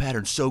camo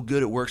pattern's so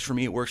good, it works for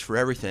me, it works for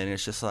everything. And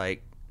it's just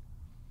like,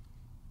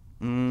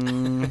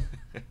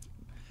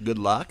 good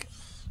luck.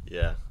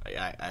 Yeah,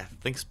 I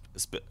think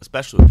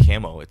especially with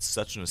camo, it's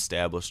such an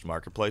established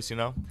marketplace,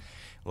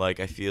 Like,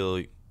 I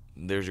feel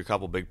there's your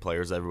couple big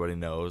players everybody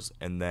knows,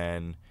 and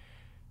then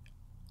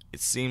it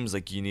seems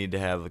like you need to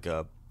have like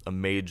a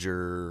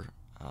major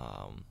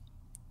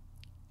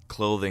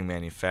clothing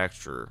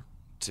manufacturer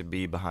to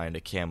be behind a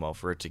camo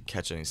for it to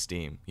catch any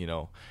steam.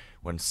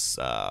 When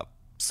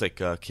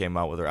Sitka came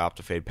out with their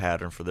Optifade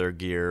pattern for their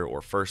gear,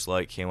 or First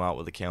Light came out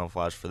with the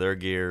camouflage for their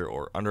gear,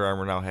 or Under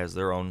Armour now has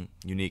their own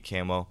unique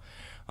camo.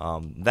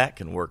 That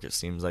can work, it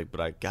seems like, but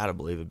I gotta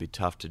believe it'd be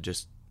tough to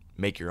just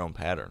make your own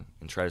pattern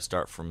and try to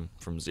start from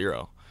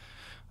zero.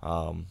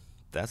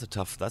 That's a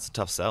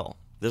tough sell.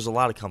 There's a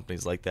lot of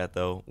companies like that,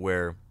 though,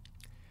 where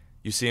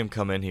you see them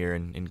come in here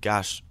and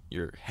gosh,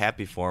 you're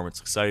happy for them.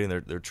 It's exciting.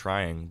 They're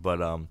trying, but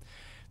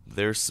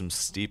there's some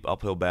steep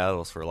uphill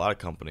battles for a lot of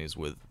companies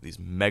with these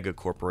mega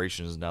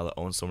corporations now that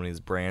own so many of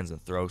these brands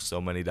and throw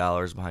so many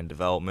dollars behind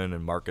development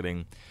and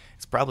marketing.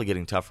 It's probably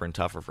getting tougher and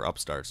tougher for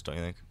upstarts, don't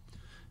you think?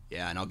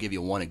 Yeah, and I'll give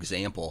you one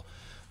example.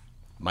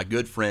 My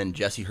good friend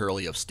Jesse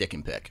Hurley of Stick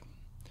and Pick.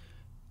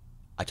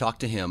 I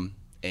talked to him,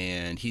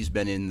 and he's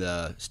been in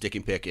the stick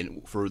and pick.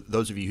 And for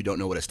those of you who don't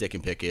know what a stick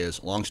and pick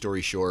is, long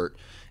story short,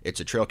 it's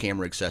a trail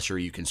camera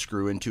accessory you can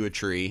screw into a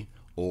tree,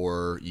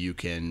 or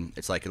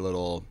it's like a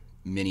little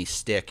mini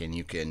stick, and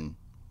you can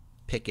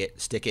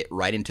stick it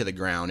right into the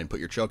ground and put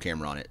your trail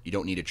camera on it. You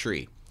don't need a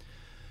tree.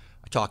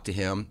 I talked to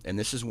him, and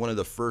this is one of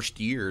the first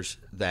years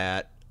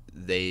that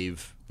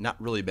they've not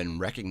really been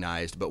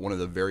recognized, but one of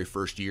the very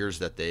first years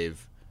that they're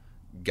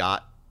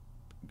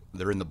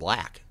in the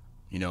black.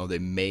 They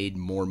made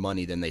more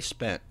money than they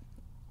spent,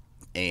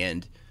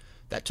 and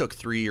that took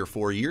 3 or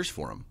 4 years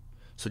for them.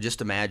 So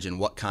just imagine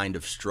what kind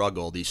of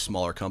struggle these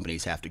smaller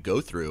companies have to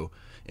go through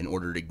in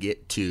order to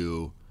get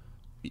to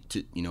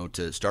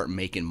start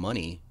making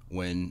money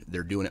when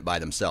they're doing it by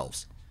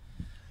themselves.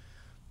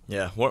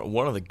 Yeah,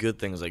 one of the good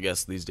things, I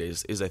guess, these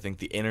days is I think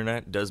the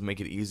internet does make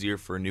it easier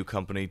for a new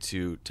company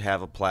to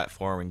have a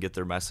platform and get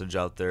their message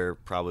out there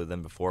probably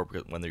than before,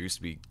 because when there used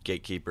to be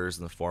gatekeepers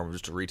in the form of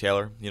just a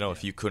retailer.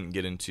 If you couldn't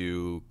get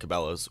into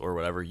Cabela's or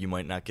whatever, you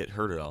might not get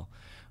heard at all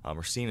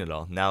or seen at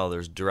all. Now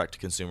there's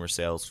direct-to-consumer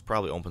sales, which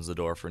probably opens the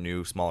door for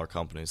new, smaller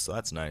companies, so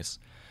that's nice.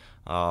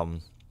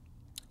 Going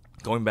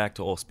back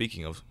to,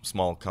 speaking of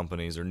small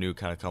companies or new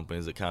kind of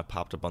companies that kind of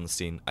popped up on the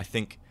scene, I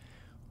think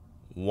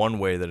one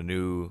way that a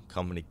new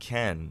company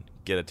can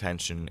get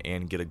attention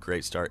and get a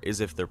great start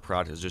is if their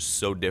product is just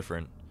so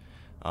different,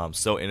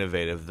 so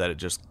innovative that it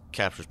just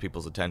captures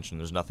people's attention.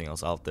 There's nothing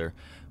else out there.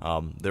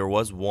 There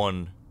was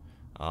one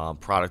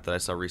product that I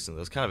saw recently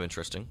that was kind of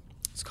interesting.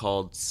 It's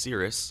called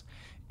Cirrus,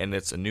 and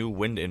it's a new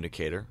wind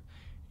indicator,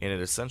 and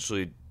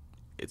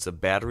it's a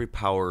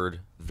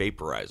battery-powered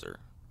vaporizer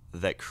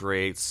that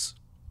creates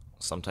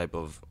some type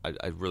of,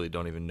 I really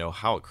don't even know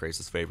how it creates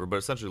this vapor, but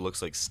essentially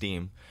looks like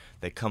steam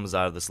that comes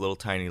out of this little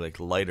tiny, like,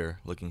 lighter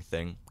looking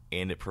thing,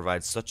 and it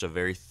provides such a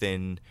very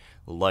thin,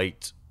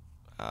 light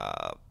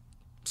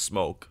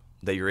smoke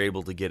that you're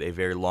able to get a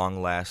very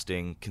long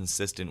lasting,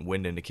 consistent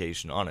wind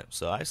indication on it.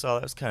 So I saw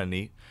that was kind of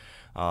neat.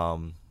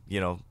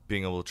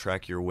 Being able to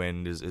track your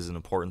wind is an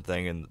important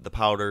thing, and the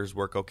powders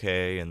work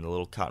okay, and the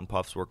little cotton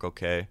puffs work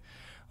okay.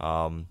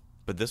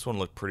 But this one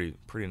looked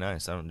pretty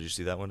nice. Did you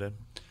see that one, Dan?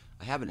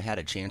 I haven't had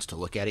a chance to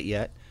look at it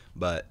yet,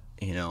 but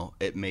I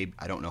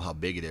don't know how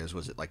big it is.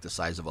 Was it like the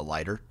size of a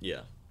lighter?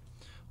 Yeah.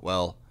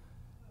 Well,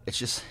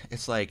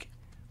 it's like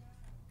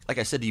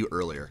I said to you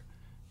earlier,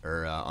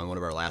 or on one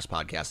of our last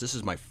podcasts, this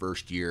is my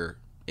first year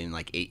in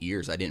like 8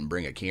 years. I didn't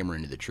bring a camera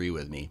into the tree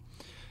with me,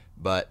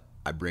 but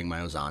I bring my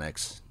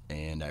Ozonics,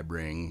 and I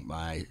bring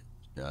my,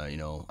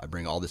 I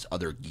bring all this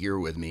other gear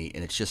with me,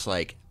 and it's just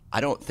like, I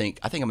think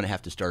I'm going to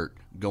have to start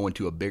going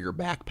to a bigger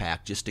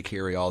backpack just to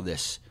carry all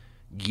this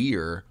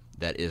gear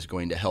that is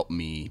going to help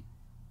me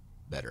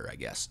better, I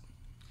guess.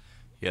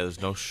 Yeah,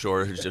 there's no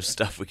shortage of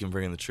stuff we can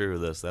bring in the tree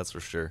with us, that's for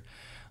sure.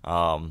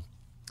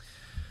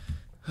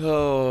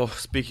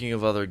 Speaking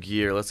of other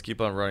gear, let's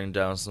keep on running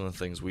down some of the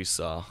things we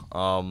saw.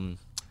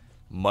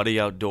 Muddy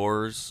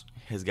Outdoors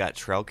has got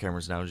trail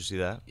cameras now. Did you see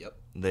that? Yep.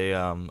 They,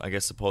 I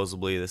guess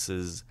supposedly this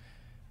is,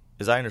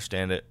 as I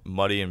understand it,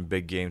 Muddy and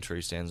Big Game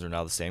tree stands are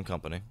now the same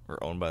company,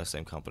 or owned by the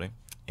same company.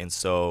 And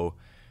so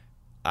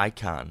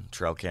Icon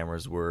trail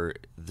cameras were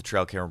the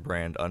trail camera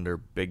brand under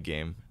Big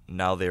Game.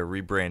 Now they're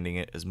rebranding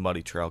it as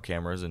Muddy trail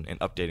cameras and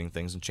updating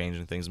things and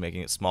changing things,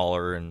 making it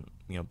smaller and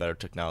better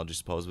technology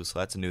supposedly. So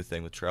that's a new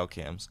thing with trail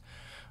cams.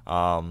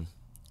 And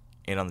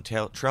on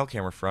the trail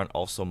camera front,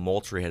 also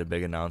Moultrie had a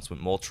big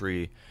announcement.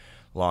 Moultrie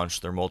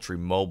launched their Moultrie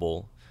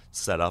Mobile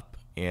setup,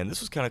 and this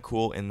was kind of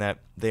cool in that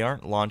they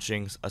aren't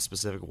launching a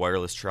specific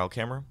wireless trail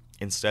camera.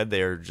 Instead,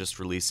 they are just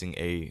releasing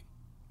a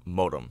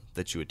modem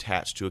that you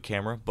attach to a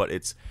camera, but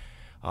it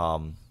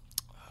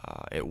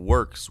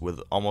works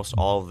with almost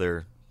all of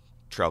their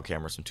trail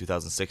cameras from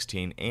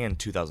 2016 and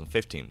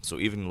 2015. So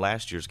even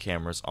last year's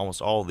cameras,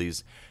 almost all of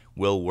these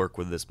will work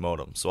with this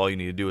modem. So all you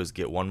need to do is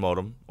get one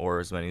modem, or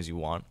as many as you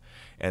want,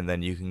 and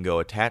then you can go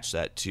attach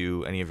that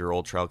to any of your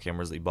old trail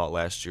cameras that you bought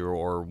last year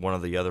or one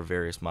of the other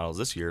various models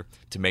this year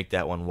to make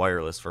that one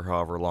wireless for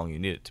however long you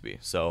need it to be.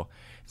 So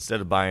instead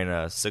of buying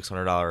a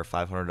 $600 or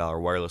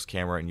 $500 wireless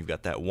camera and you've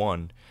got that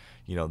one,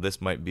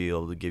 this might be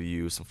able to give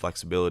you some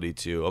flexibility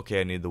to,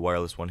 okay, I need the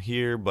wireless one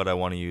here, but I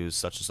want to use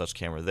such and such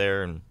camera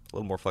there, and a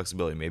little more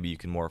flexibility. Maybe you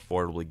can more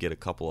affordably get a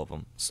couple of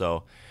them.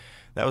 So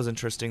that was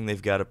interesting.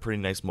 They've got a pretty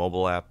nice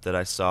mobile app that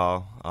I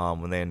saw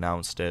when they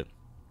announced it.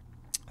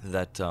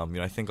 That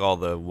I think all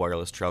the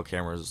wireless trail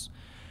cameras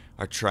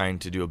are trying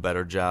to do a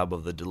better job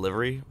of the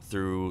delivery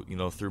through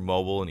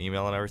mobile and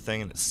email and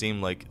everything. And it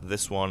seemed like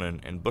this one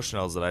and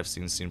Bushnell's that I've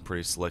seen seem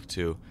pretty slick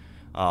too.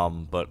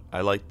 But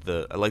I like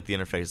the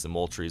interface that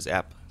Moultrie's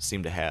app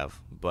seemed to have.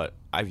 But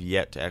I've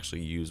yet to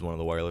actually use one of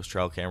the wireless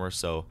trail cameras,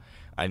 so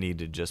I need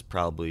to just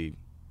probably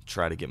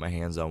try to get my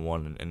hands on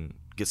one and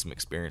get some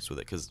experience with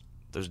it, because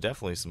there's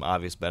definitely some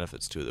obvious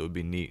benefits to it that would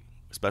be neat,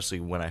 especially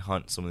when I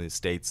hunt some of these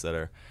states that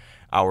are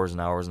hours and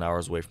hours and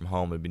hours away from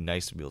home. It'd be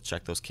nice to be able to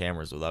check those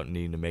cameras without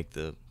needing to make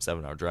the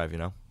 7-hour drive,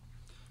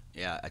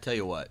 Yeah, I tell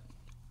you what,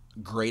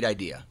 great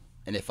idea.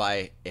 And if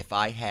I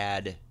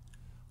had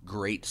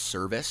great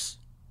service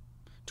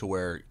to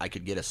where I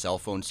could get a cell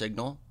phone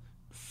signal,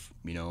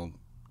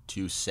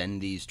 to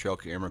send these trail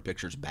camera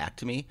pictures back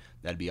to me,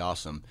 that'd be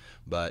awesome.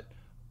 But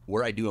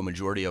where I do a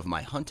majority of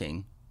my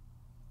hunting,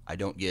 I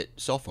don't get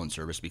cell phone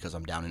service because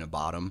I'm down in a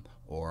bottom,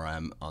 or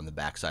I'm on the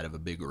backside of a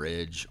big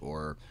ridge,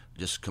 or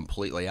just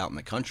completely out in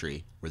the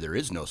country where there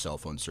is no cell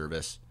phone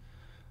service.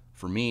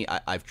 For me,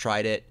 I've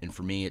tried it, and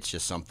for me, it's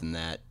just something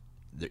that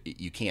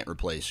you can't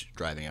replace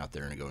driving out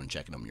there and going and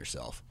checking them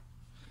yourself.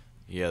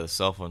 Yeah, the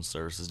cell phone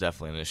service is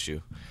definitely an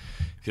issue.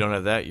 If you don't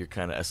have that, you're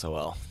kind of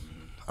SOL.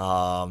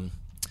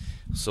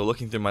 So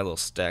looking through my little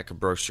stack of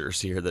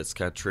brochures here that's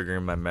kind of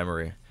triggering my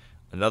memory,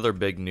 another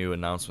big new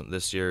announcement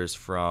this year is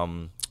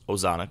from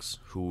Ozonics,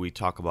 who we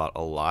talk about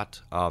a lot.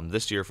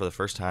 This year, for the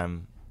first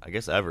time, I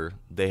guess ever,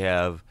 they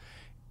have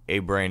a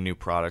brand new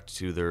product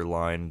to their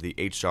line, the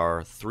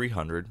HR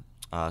 300.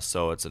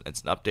 So it's an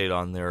update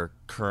on their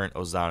current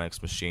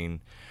Ozonics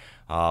machine.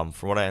 From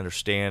what I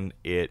understand,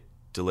 it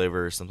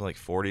delivers something like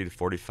 40 to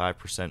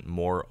 45%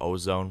 more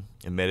ozone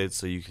emitted,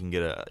 so you can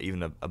get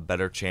even a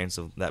better chance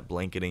of that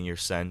blanketing your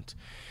scent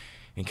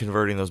and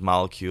converting those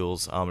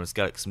molecules. It's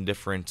got some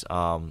different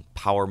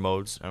power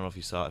modes. I don't know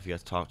if you got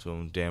to talk to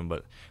them, Dan,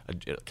 but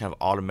it kind of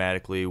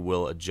automatically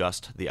will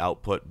adjust the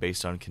output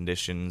based on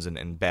conditions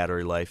and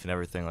battery life and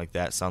everything like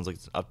that. Sounds like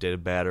it's an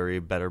updated battery,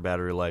 better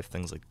battery life,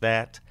 things like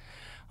that.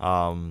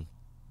 So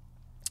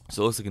it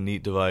looks like a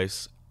neat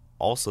device.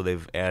 Also,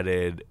 they've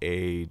added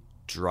a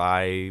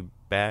dry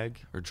bag,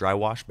 or dry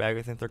wash bag,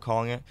 I think they're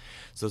calling it.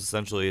 So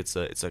essentially it's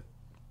a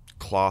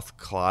cloth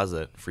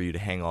closet for you to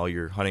hang all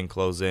your hunting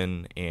clothes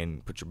in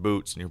and put your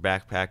boots and your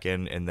backpack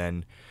in, and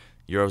then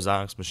your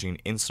Ozonics machine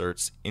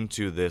inserts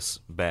into this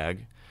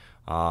bag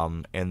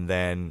and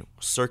then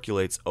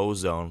circulates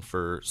ozone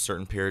for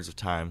certain periods of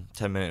time,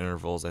 10-minute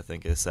intervals, I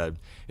think it said.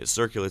 It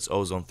circulates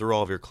ozone through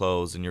all of your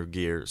clothes and your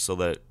gear so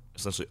that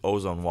essentially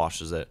ozone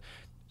washes it,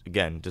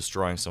 again,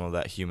 destroying some of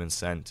that human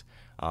scent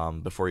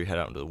before you head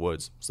out into the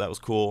woods. So that was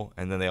cool.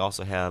 And then they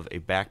also have a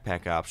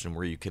backpack option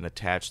where you can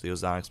attach the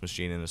Ozonics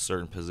machine in a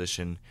certain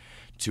position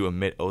to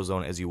emit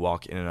ozone as you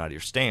walk in and out of your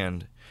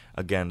stand,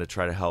 again, to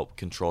try to help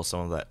control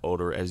some of that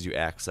odor as you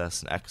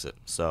access and exit.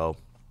 So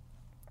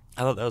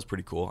I thought that was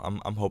pretty cool.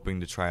 I'm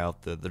hoping to try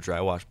out the dry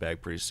wash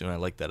bag pretty soon. I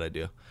like that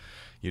idea.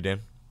 You,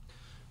 Dan?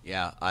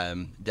 Yeah,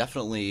 I'm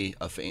definitely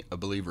a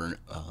believer in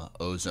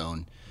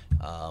ozone.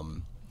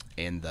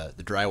 And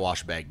the dry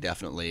wash bag,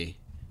 definitely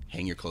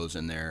hang your clothes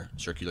in there,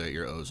 circulate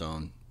your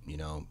ozone,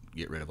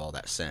 get rid of all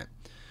that scent.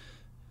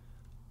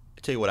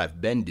 I tell you what I've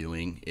been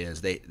doing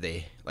is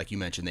they like you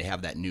mentioned, they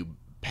have that new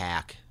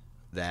pack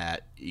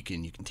that you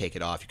can take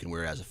it off. You can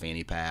wear it as a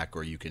fanny pack,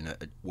 or you can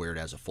wear it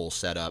as a full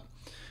setup.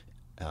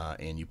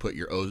 And you put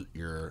your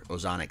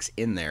Ozonics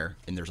in there,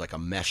 and there's like a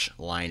mesh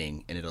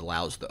lining, and it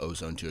allows the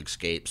ozone to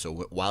escape. So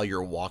while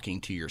you're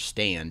walking to your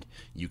stand,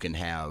 you can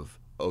have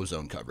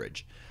ozone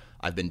coverage.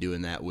 I've been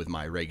doing that with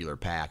my regular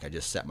pack. I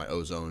just set my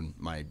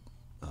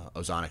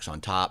Ozonics on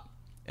top,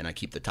 and I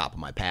keep the top of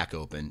my pack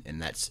open,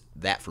 and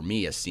that for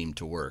me has seemed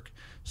to work.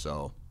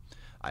 So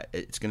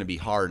it's going to be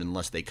hard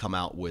unless they come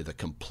out with a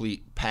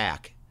complete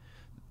pack,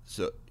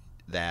 so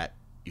that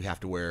you have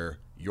to wear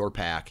your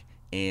pack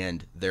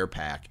and their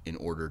pack in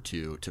order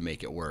to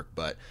make it work.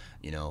 But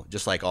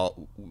just like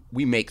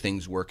we make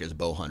things work as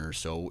bow hunters,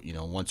 so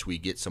once we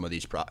get some of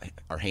these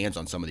our hands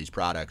on some of these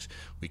products,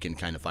 we can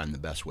kind of find the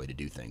best way to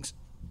do things.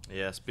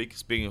 Yeah,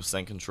 speaking of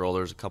scent control,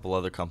 there's a couple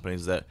other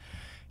companies that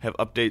have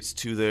updates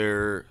to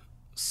their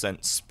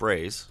scent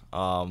sprays.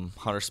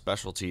 Hunter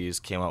Specialties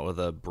came out with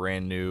a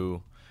brand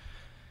new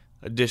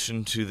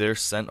addition to their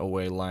Scent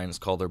Away line. It's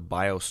called their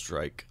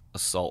BioStrike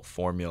Assault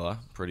Formula.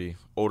 Pretty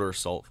odor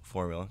assault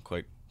formula,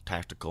 quite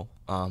tactical.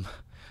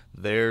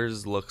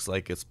 Theirs looks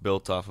like it's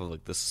built off of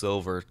like the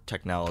silver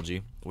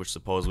technology, which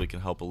supposedly can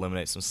help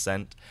eliminate some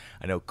scent.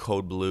 I know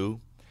Code Blue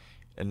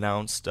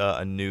announced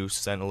a new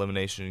scent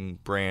elimination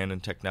brand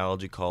and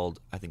technology called,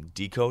 I think,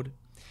 Decode,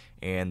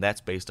 and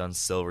that's based on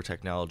silver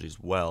technology as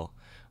well.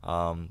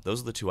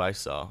 Those are the two I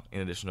saw,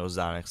 in addition to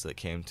Ozonics that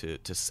came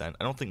to scent.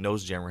 I don't think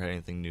Nose Jammer had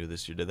anything new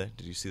this year, did they?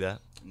 Did you see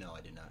that? No,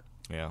 I did not.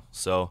 Yeah,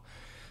 so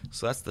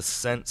that's the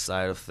scent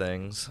side of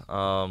things.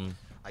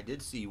 I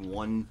did see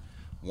one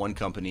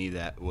company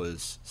that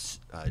was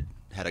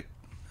had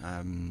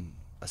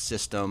a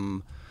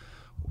system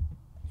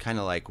kind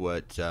of like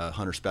what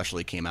Hunter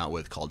Specialty came out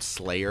with, called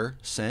Slayer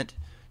Scent.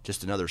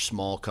 Just another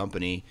small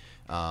company.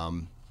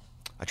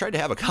 I tried to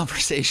have a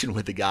conversation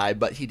with the guy,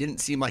 but he didn't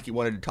seem like he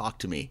wanted to talk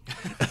to me.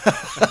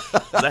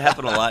 Does that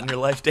happen a lot in your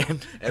life,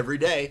 Dan? Every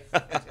day.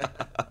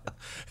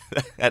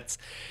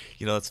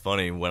 That's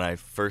funny. When I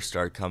first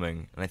started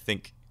coming, and I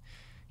think,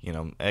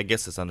 I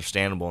guess it's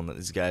understandable in that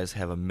these guys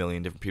have a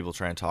million different people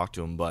trying to talk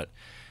to them, but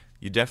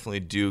you definitely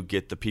do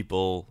get the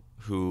people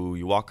who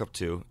you walk up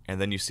to,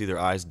 and then you see their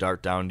eyes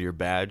dart down to your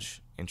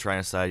badge and try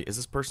and decide, is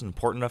this person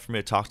important enough for me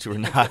to talk to or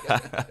not?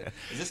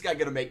 Is this guy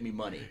going to make me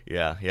money?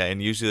 Yeah, and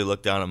usually they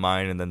look down at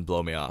mine and then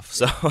blow me off.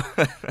 So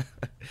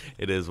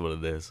it is what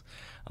it is.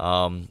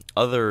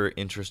 Other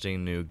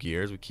interesting new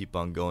gears, we keep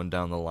on going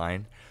down the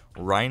line.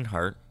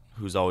 Reinhardt,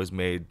 who's always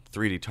made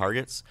 3D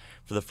targets,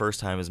 for the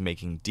first time is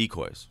making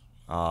decoys.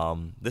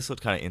 This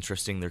looks kind of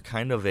interesting. They're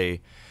kind of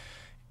a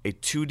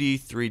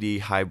 2D,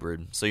 3D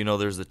hybrid. So,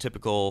 there's the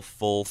typical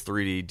full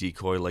 3D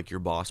decoy like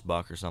your Boss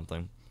Buck or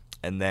something.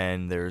 And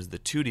then there's the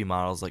 2D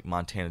models like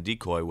Montana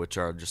Decoy, which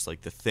are just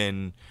like the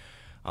thin,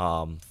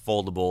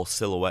 foldable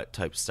silhouette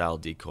type style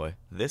decoy.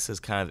 This is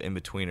kind of in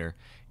betweener.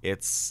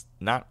 It's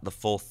not the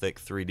full thick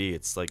 3D.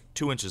 It's like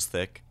 2 inches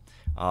thick.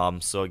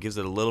 So it gives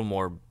it a little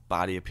more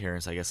body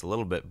appearance, I guess, a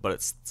little bit, but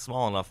it's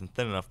small enough and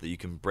thin enough that you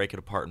can break it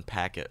apart and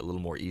pack it a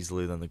little more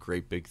easily than the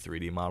great big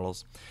 3D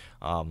models.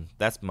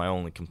 That's my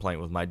only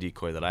complaint with my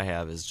decoy that I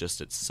have, is just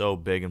it's so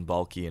big and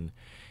bulky, and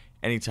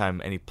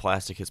anytime any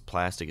plastic hits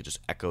plastic, it just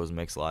echoes and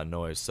makes a lot of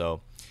noise.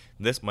 So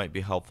this might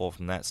be helpful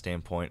from that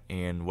standpoint.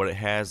 And what it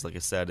has, like I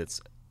said,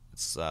 it's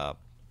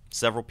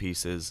several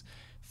pieces,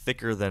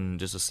 thicker than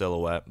just a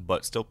silhouette,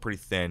 but still pretty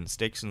thin,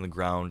 stakes in the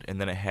ground, and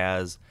then it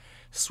has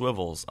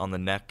swivels on the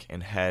neck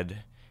and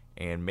head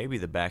and maybe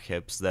the back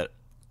hips that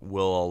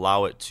will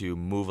allow it to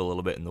move a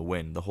little bit in the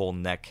wind, the whole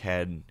neck,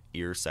 head,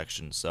 ear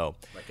section. So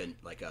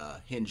like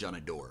a hinge on a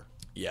door.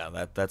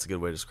 Yeah, that's a good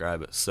way to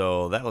describe it.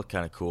 So that looked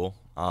kind of cool.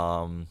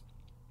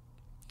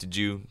 Did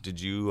you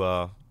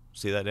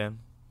see that, Dan?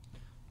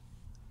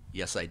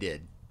 Yes, I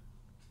did.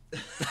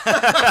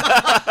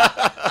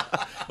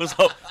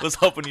 was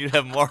hoping you'd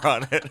have more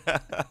on it.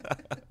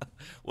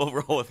 We'll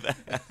roll with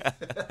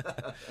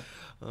that.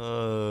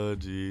 Oh,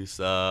 geez.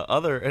 In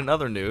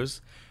other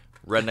news,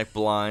 Redneck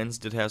Blinds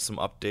did have some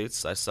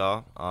updates. I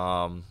saw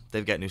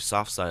they've got new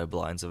soft-sided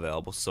blinds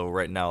available. So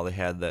right now they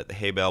had the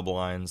hay bale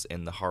blinds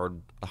and the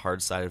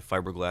hard-sided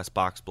fiberglass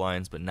box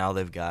blinds, but now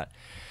they've got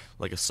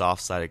like a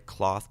soft-sided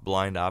cloth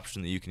blind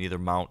option that you can either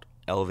mount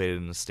elevated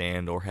in the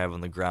stand or have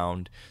on the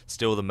ground,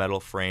 still with a metal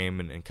frame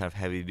and kind of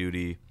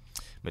heavy-duty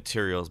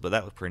materials. But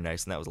that was pretty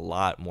nice, and that was a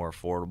lot more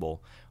affordable.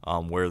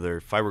 Where their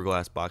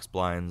fiberglass box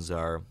blinds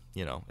are,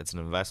 it's an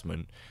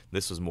investment.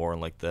 This was more in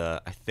like I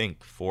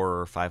think $400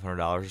 or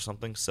 $500 or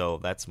something. So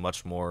that's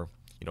much more,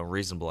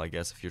 reasonable, I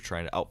guess, if you're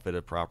trying to outfit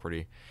a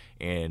property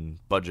and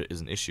budget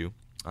is an issue.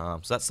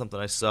 So that's something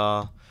I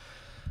saw.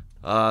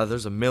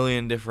 There's a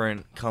million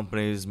different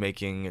companies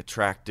making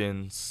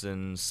attractants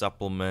and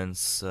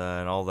supplements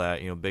and all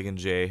that. Big &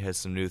 J has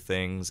some new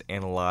things.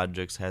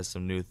 Analogics has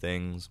some new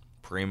things.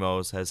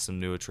 Primos has some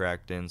new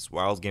attractants.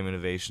 Wild Game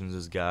Innovations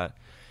has got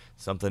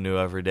something new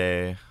every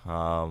day.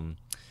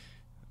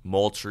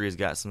 Moultrie has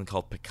got something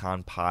called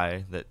pecan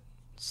pie that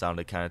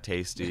sounded kind of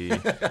tasty.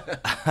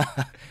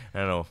 I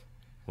don't know.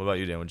 What about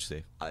you, Dan? What'd you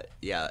see?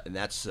 Yeah, and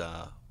that's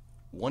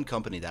one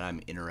company that I'm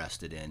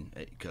interested in,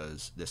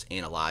 because this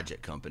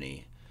Analogic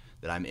company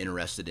that I'm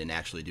interested in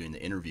actually doing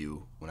the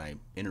interview when I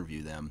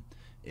interview them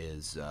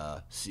is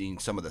seeing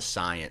some of the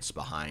science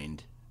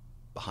behind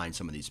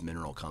some of these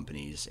mineral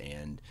companies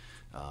and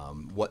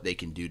what they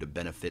can do to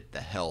benefit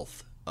the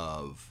health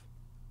of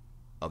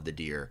the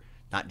deer,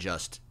 not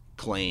just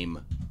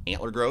claim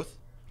antler growth,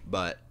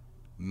 but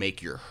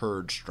make your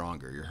herd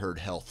stronger, your herd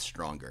health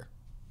stronger.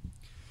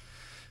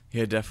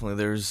 Yeah,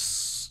 definitely.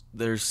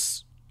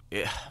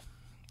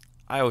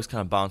 I always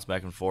kind of bounce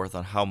back and forth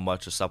on how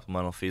much a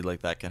supplemental feed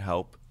like that can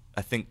help.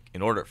 I think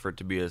in order for it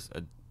to be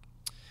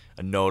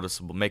a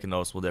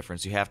noticeable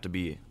difference, you have to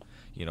be,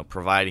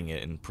 providing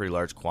it in pretty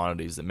large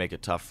quantities that make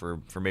it tough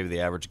for maybe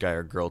the average guy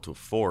or girl to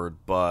afford.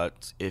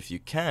 But if you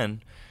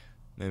can,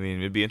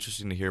 it'd be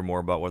interesting to hear more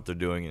about what they're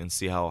doing and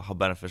see how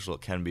beneficial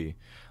it can be.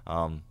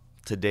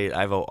 To date,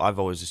 I've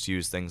always just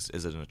used things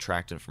as an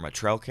attractant for my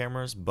trail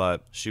cameras,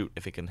 but shoot,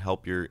 if it can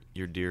help your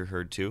deer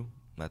herd too,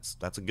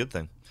 that's a good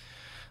thing.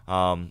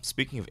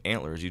 Speaking of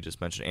antlers, you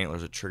just mentioned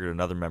antlers. It triggered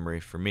another memory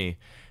for me.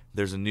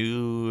 There's a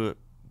new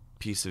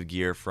piece of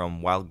gear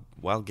from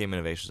Wild Game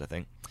Innovations, I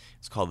think.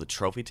 It's called the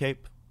Trophy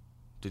Tape.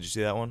 Did you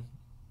see that one?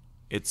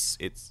 It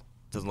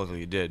doesn't look like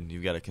you did.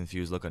 You've got a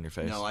confused look on your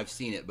face. No, I've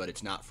seen it, but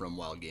it's not from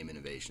Wild Game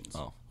Innovations.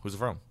 Oh, who's it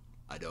from?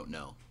 I don't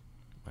know.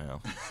 I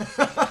know.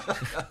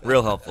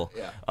 Real helpful.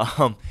 Yeah.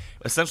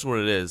 Essentially what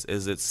it is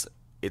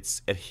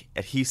it's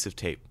adhesive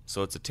tape.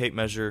 So it's a tape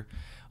measure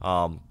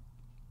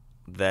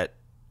that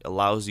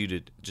allows you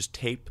to just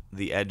tape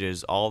the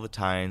edges, all the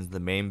tines, the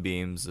main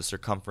beams, the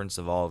circumference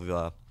of all of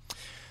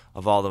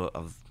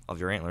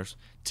your antlers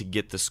to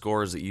get the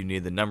scores that you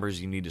need, the numbers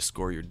you need to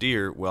score your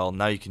deer. Well,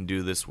 now you can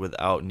do this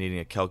without needing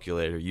a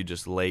calculator. You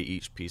just lay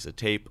each piece of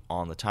tape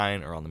on the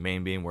tine or on the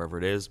main beam, wherever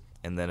it is,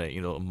 and then it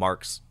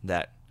marks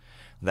that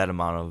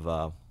amount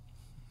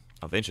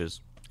of inches,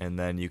 and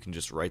then you can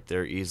just right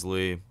there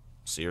easily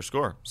see your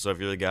score. So if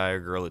you're the guy or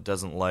girl that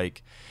doesn't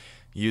like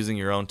using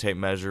your own tape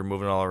measure,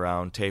 moving it all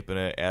around, taping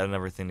it, adding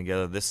everything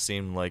together, this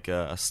seemed like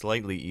a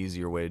slightly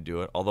easier way to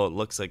do it. Although it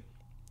looks like,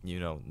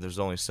 there's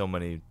only so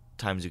many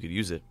times you could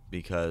use it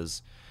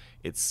because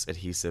it's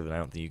adhesive, and I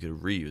don't think you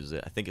could reuse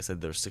it. I think it said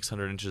there's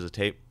 600 inches of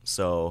tape.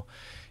 So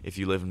if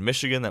you live in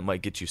Michigan, that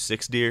might get you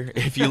 6 deer.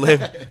 If you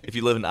live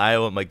in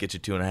Iowa, it might get you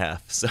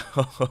 2.5. So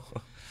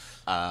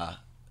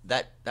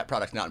that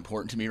product's not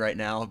important to me right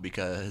now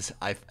because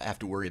I have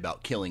to worry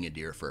about killing a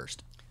deer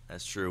first.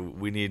 That's true.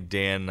 We need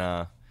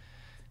Dan.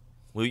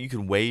 Well, you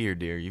can weigh your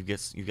deer. You've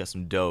got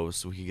some does,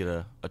 so we could get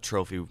a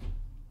trophy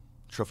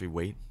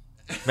weight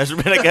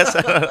measurement. I guess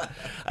I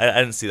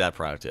didn't see that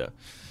product yet.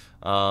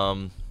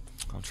 I'm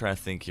trying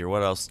to think here.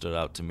 What else stood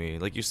out to me?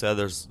 Like you said,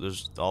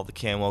 there's all the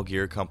camo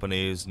gear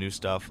companies, new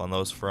stuff on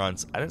those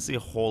fronts. I didn't see a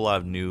whole lot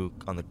of new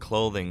on the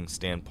clothing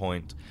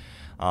standpoint.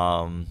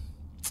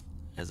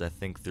 As I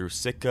think through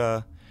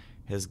Sitka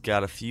has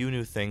got a few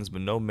new things, but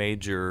no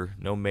major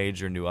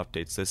new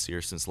updates this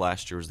year since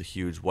last year was the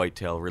huge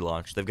whitetail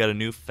relaunch. They've got a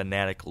new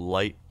Fanatic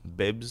Light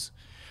bibs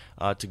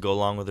to go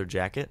along with their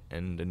jacket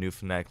and a new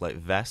Fanatic Light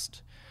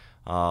vest,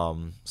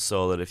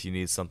 so that if you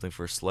need something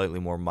for slightly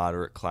more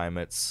moderate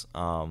climates,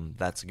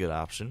 that's a good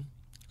option.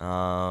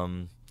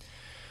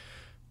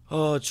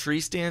 Oh,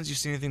 tree stands. You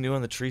see anything new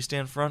on the tree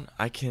stand front?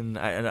 I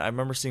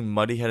remember seeing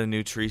Muddy had a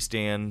new tree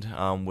stand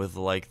with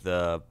like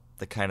the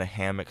kind of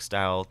hammock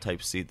style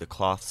type seat, the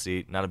cloth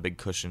seat, not a big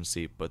cushion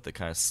seat, but the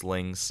kind of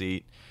sling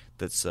seat.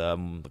 That's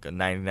like a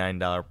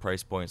 $99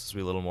 price point. It's supposed to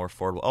be a little more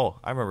affordable. Oh,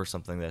 I remember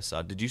something that I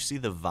saw. Did you see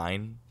the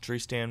Vine tree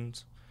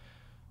stands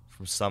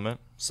from Summit?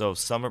 So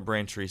Summit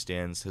brand tree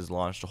stands has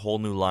launched a whole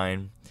new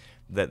line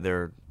that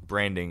they're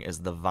branding as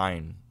the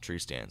Vine tree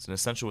stands. And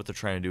essentially what they're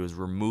trying to do is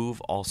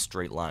remove all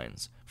straight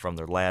lines from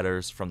their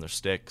ladders, from their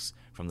sticks,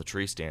 from the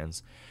tree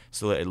stands,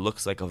 so that it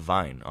looks like a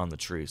vine on the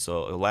tree.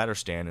 So a ladder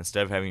stand,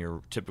 instead of having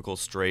your typical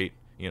straight,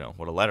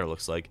 what a ladder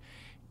looks like,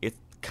 it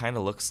kind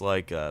of looks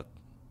like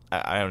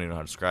I don't even know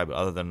how to describe it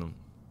other than,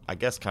 I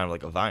guess, kind of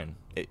like a vine.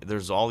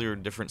 There's all your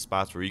different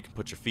spots where you can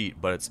put your feet,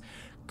 but it's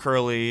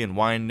curly and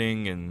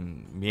winding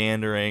and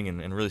meandering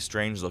and really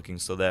strange looking,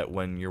 so that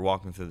when you're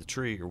walking through the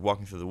tree or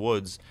walking through the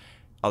woods,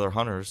 other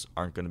hunters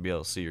aren't going to be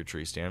able to see your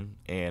tree stand,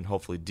 and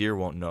hopefully deer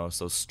won't notice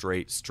those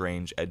straight,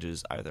 strange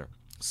edges either.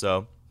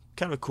 So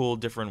kind of a cool,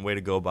 different way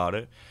to go about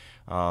it.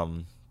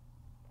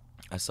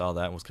 I saw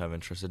that and was kind of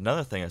interested.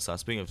 Another thing I saw,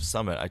 speaking of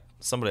Summit,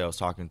 somebody I was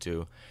talking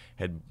to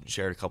had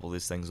shared a couple of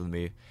these things with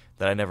me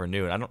that I never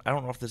knew. And I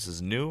don't know if this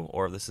is new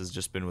or if this has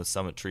just been with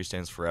Summit tree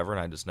stands forever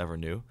and I just never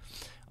knew.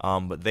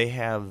 But they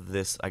have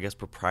this, I guess,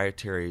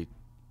 proprietary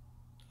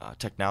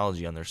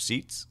technology on their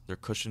seats, their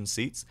cushion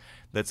seats,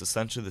 that's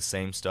essentially the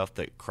same stuff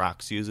that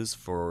Crocs uses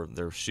for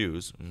their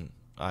shoes. And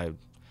I'm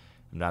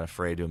not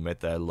afraid to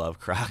admit that I love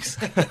Crocs.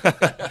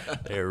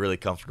 They're really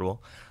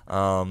comfortable.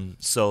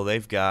 So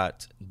they've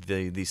got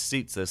these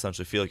seats that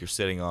essentially feel like you're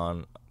sitting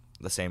on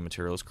the same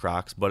material as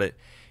Crocs, but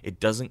it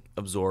doesn't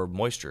absorb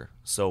moisture,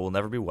 so it will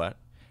never be wet,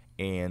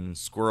 and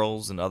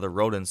squirrels and other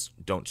rodents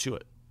don't chew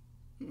it.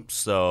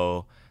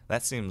 So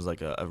that seems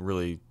like a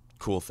really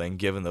cool thing,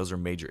 given those are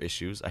major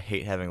issues. I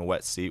hate having a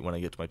wet seat when I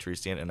get to my tree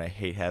stand, and I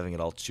hate having it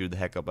all chewed the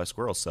heck up by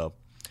squirrels. So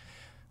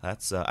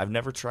that's I've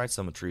never tried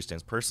some of tree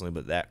stands personally,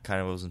 but that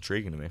kind of was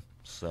intriguing to me.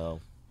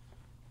 So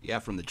yeah,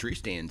 from the tree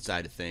stand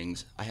side of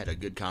things, I had a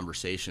good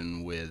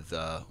conversation with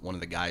one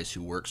of the guys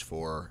who works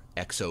for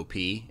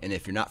XOP. And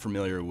if you're not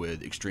familiar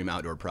with Extreme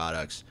Outdoor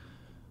Products,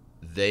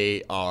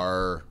 they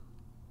are,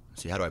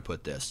 how do I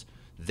put this?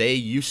 They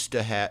used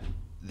to have,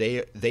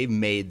 they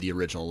made the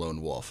original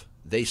Lone Wolf.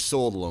 They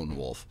sold Lone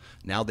Wolf.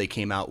 Now they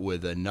came out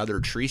with another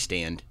tree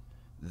stand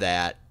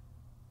that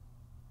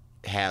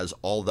has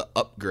all the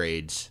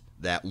upgrades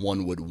that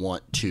one would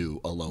want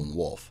to a Lone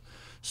Wolf.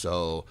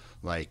 So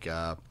like,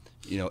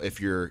 if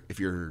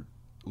your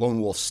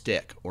Lone Wolf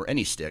stick, or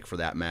any stick for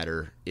that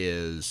matter,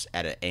 is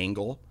at an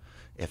angle,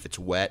 if it's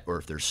wet or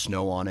if there's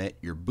snow on it,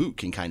 your boot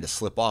can kind of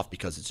slip off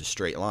because it's a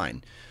straight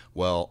line.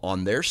 Well,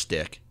 on their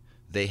stick,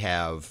 they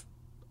have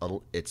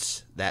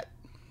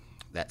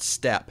that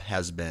step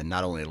has been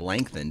not only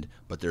lengthened,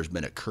 but there's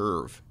been a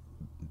curve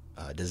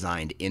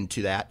designed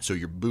into that, so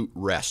your boot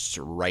rests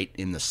right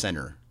in the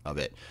center of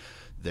it.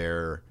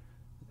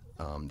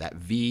 That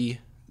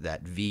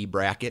V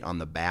bracket on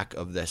the back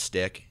of the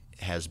stick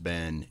has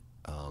been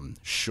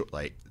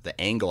like the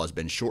angle has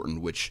been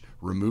shortened, which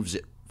removes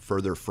it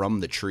further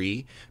from the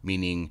tree,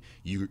 meaning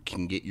you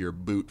can get your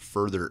boot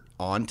further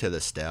onto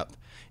the step.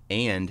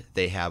 And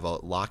they have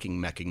a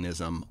locking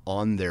mechanism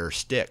on their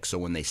stick, so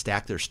when they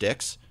stack their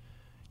sticks,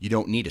 you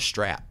don't need a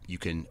strap. You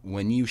can,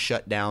 when you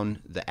shut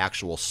down the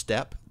actual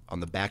step on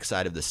the back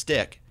side of the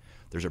stick,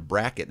 there's a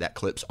bracket that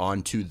clips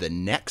onto the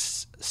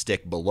next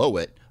stick below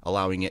it,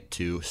 allowing it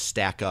to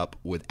stack up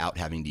without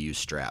having to use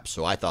straps.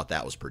 So I thought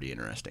that was pretty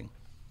interesting.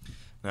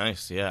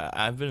 Nice, yeah.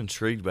 I've been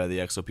intrigued by the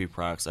XOP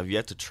products. I've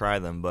yet to try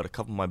them, but a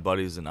couple of my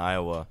buddies in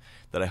Iowa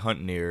that I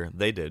hunt near,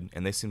 they did,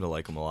 and they seem to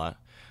like them a lot.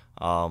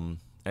 And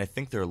I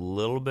think they're a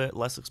little bit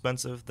less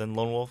expensive than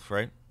Lone Wolf,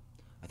 right?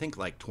 I think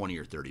like $20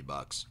 or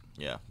 $30.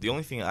 Yeah. The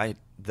only thing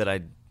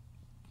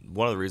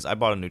one of the reasons I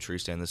bought a new tree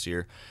stand this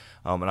year,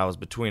 and I was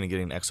between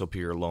getting an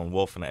XOP or Lone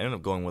Wolf, and I ended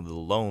up going with the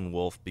Lone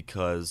Wolf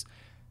because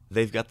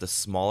they've got the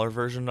smaller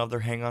version of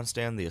their hang-on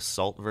stand, the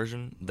Assault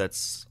version, that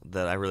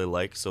I really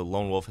like. So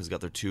Lone Wolf has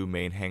got their two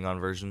main hang-on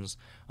versions,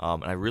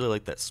 and I really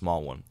like that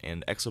small one.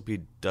 And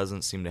XOP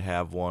doesn't seem to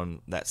have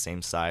one that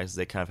same size.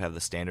 They kind of have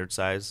the standard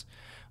size.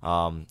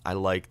 I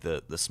like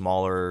the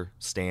smaller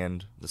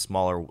stand, the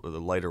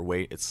lighter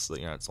weight. It's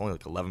only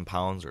like 11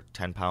 pounds or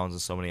 10 pounds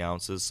and so many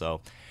ounces.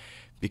 So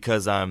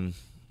because I'm,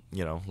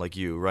 like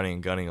you, running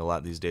and gunning a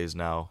lot these days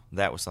now,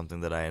 that was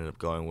something that I ended up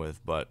going with.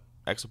 But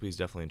XOP is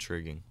definitely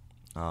intriguing.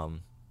 I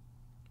don't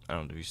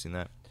know, have you seen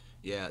that?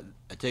 Yeah,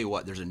 I tell you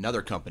what, there's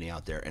another company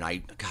out there, and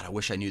I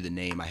wish I knew the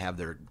name. I have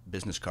their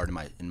business card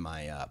in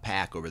my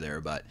pack over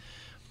there, but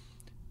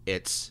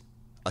it's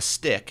a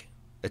stick.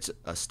 It's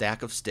a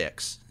stack of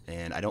sticks,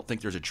 and I don't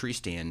think there's a tree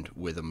stand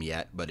with them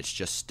yet, but it's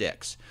just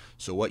sticks.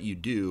 So what you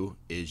do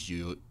is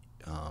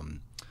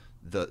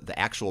the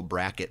actual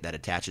bracket that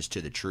attaches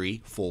to the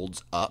tree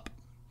folds up,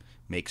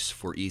 makes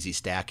for easy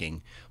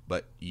stacking,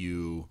 but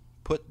you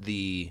put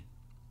the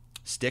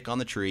stick on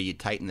the tree, you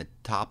tighten the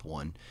top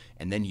one,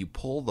 and then you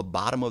pull the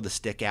bottom of the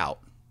stick out,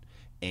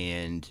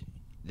 and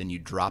then you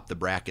drop the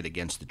bracket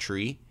against the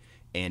tree,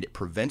 and it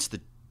prevents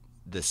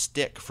the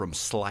stick from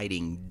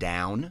sliding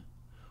down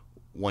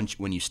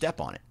when you step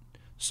on it.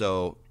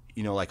 So,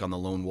 like on the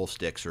Lone Wolf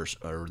sticks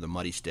or the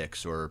Muddy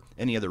sticks or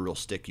any other real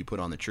stick you put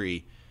on the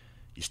tree,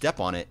 you step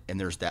on it and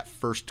there's that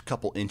first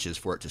couple inches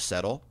for it to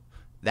settle.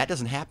 That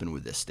doesn't happen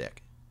with this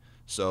stick.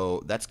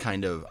 So that's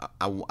kind of,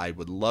 I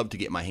would love to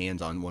get my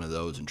hands on one of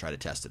those and try to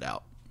test it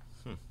out.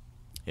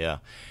 Yeah.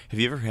 Have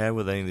you ever had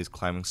with any of these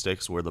climbing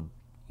sticks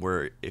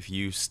where if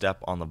you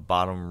step on the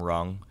bottom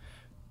rung,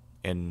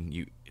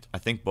 and I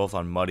think both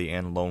on Muddy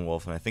and Lone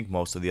Wolf, and I think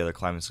most of the other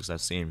climbing sticks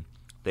I've seen,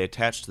 they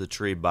attach to the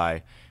tree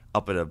by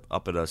up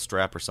at a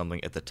strap or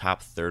something at the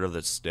top third of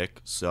the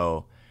stick.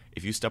 So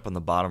if you step on the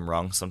bottom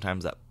rung,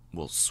 sometimes that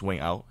will swing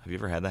out. Have you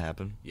ever had that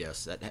happen?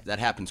 Yes, that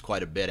happens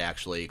quite a bit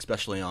actually,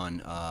 especially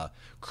on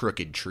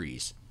crooked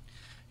trees.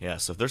 Yeah,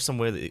 so if there's some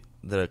way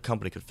that a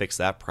company could fix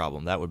that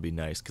problem, that would be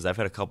nice. Because I've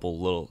had a couple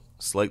little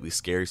slightly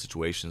scary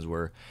situations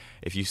where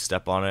if you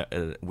step on it at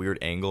a weird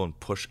angle and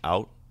push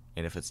out,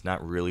 and if it's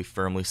not really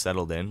firmly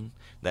settled in,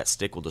 that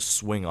stick will just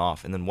swing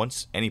off. And then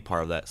once any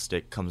part of that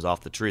stick comes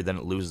off the tree, then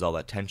it loses all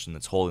that tension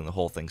that's holding the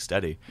whole thing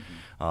steady.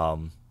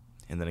 And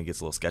then it gets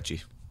a little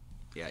sketchy.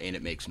 Yeah, and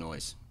it makes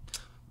noise.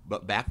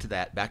 But back to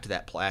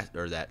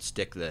that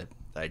stick that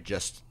I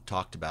just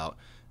talked about.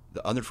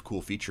 The other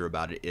cool feature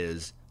about it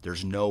is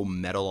there's no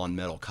metal on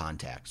metal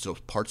contact. So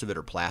parts of it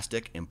are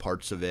plastic and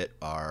parts of it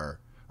are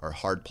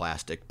hard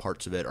plastic,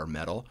 parts of it are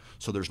metal.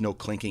 So there's no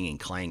clinking and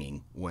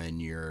clanging when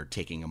you're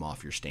taking them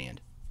off your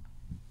stand.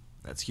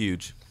 That's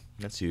huge.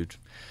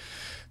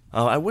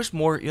 I wish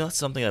more, that's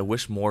something I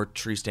wish more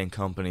tree stand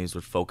companies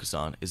would focus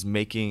on, is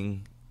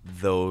making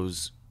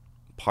those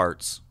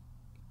parts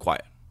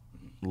quiet.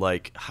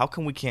 Like, how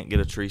come we can't get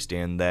a tree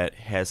stand that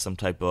has some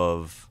type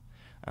of,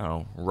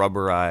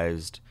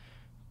 rubberized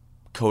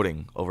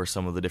coating over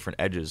some of the different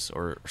edges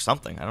or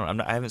something?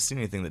 I haven't seen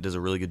anything that does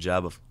a really good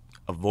job of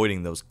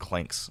avoiding those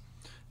clanks.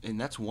 And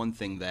that's one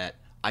thing that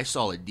I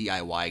saw a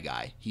DIY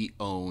guy. He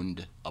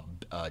owned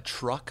a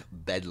truck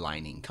bed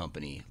lining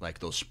company, like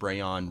those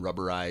spray-on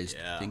rubberized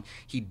thing.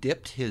 He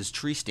dipped his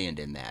tree stand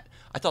in that.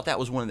 I thought that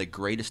was one of the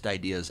greatest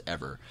ideas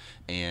ever.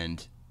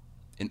 And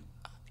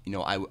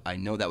I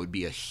know that would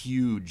be a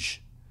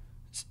huge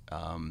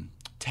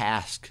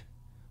task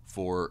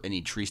for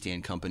any tree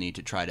stand company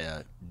to try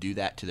to do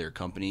that to their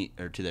company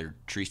or to their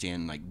tree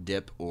stand, like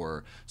dip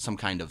or some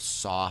kind of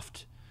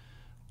soft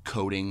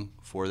coating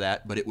for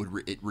that. But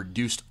it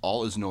reduced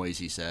all his noise,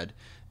 he said,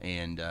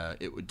 and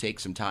it would take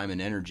some time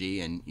and energy,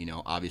 and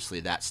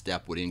obviously that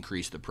step would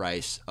increase the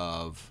price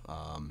of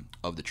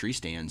the tree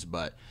stands.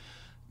 But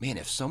man,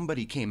 if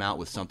somebody came out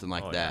with something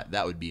like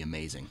that would be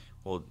amazing.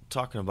 Well,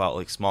 talking about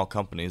like small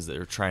companies that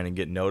are trying to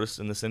get noticed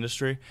in this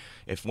industry,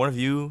 if one of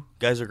you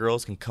guys or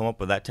girls can come up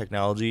with that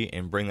technology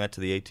and bring that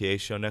to the ATA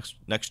show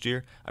next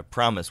year, I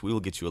promise we will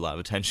get you a lot of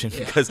attention,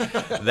 because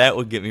that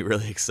would get me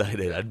really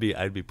excited. I'd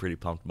be pretty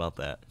pumped about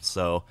that.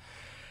 So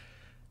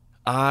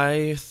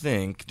I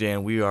think,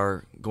 Dan, we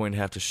are going to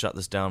have to shut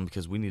this down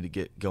because we need to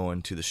get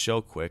going to the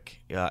show quick.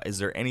 Is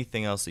there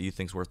anything else that you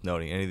think is worth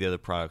noting? Any of the other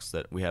products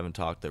that we haven't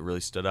talked that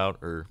really stood out,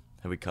 or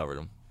have we covered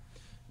them?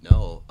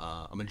 No,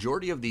 a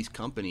majority of these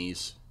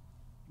companies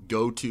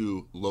go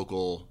to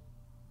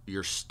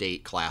your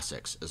state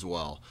classics as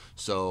well.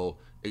 So,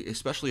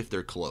 especially if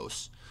they're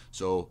close.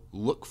 So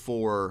look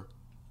for,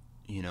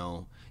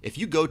 if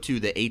you go to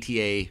the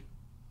ATA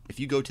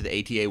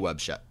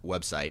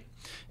website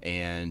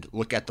and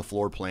look at the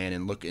floor plan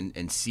and look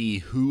and see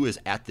who is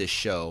at this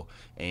show,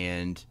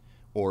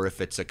 or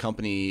if it's a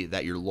company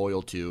that you're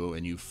loyal to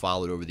and you've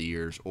followed over the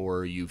years,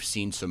 or you've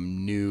seen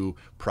some new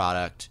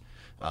product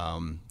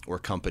or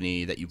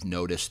company that you've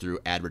noticed through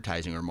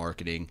advertising or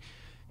marketing,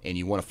 and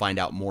you want to find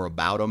out more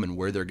about them and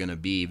where they're going to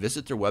be,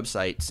 visit their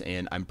websites,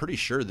 and I'm pretty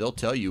sure they'll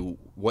tell you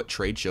what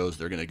trade shows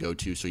they're going to go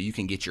to so you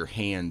can get your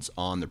hands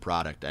on the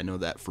product. I know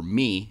that for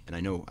me, and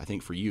I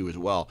think for you as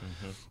well,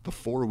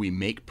 before we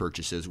make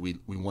purchases, we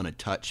want to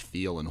touch,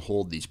 feel, and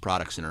hold these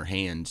products in our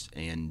hands,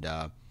 and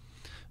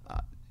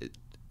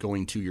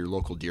going to your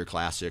local Deer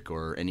Classic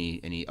or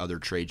any other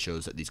trade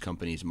shows that these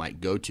companies might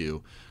go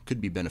to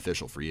could be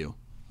beneficial for you.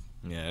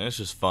 Yeah, and it's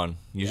just fun.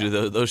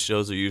 Usually those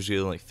shows are usually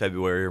like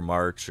February or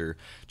March or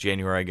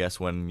January, I guess,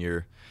 when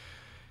you're,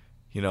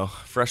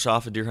 fresh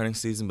off a deer hunting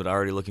season but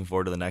already looking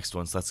forward to the next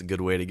one. So that's a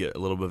good way to get a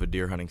little bit of a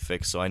deer hunting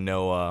fix. So I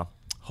know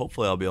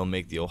hopefully I'll be able to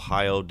make the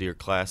Ohio Deer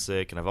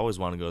Classic, and I've always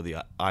wanted to go to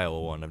the Iowa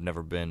one. I've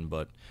never been,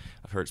 but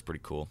I've heard it's pretty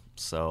cool.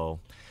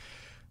 So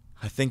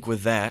I think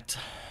with that,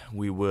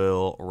 we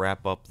will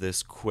wrap up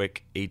this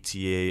quick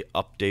ATA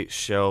update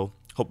show.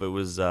 Hope it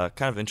was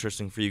kind of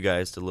interesting for you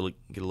guys to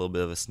get a little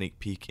bit of a sneak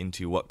peek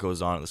into what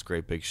goes on at this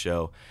great big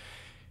show.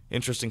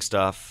 Interesting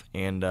stuff,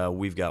 and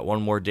we've got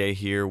one more day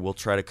here. We'll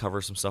try to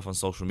cover some stuff on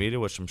social media,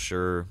 which I'm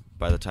sure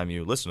by the time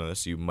you listen to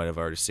this, you might have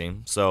already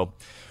seen. So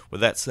with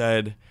that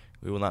said,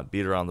 We will not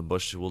beat around the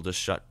bush. We'll just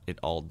shut it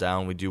all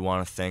down. We do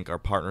want to thank our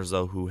partners,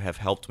 though, who have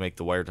helped make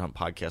the Wired Hunt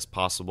podcast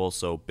possible.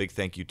 So big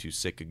thank you to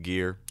Sitka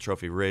Gear,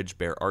 Trophy Ridge,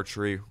 Bear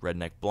Archery,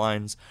 Redneck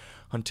Blinds,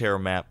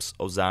 Huntero Maps,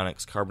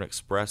 Ozonics, Carbon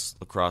Express,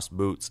 Lacrosse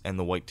Boots, and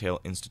the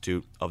Whitetail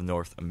Institute of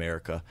North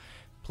America.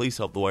 Please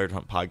help the Wired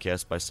Hunt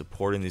podcast by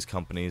supporting these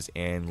companies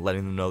and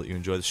letting them know that you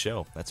enjoy the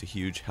show. That's a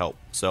huge help.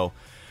 So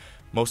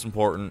most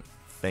important,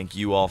 thank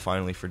you all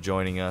finally for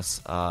joining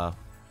us.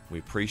 We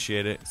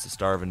appreciate it. It's the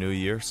start of a new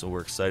year, so we're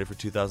excited for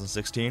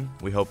 2016.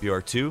 We hope you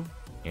are too,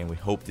 and we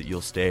hope that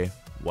you'll stay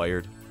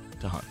wired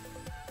to hunt.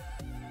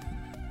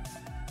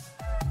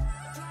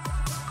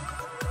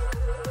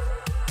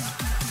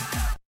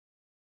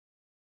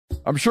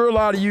 I'm sure a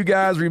lot of you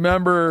guys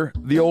remember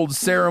the old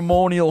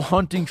ceremonial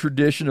hunting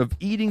tradition of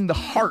eating the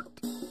heart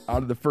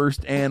out of the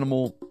first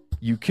animal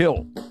you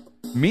kill.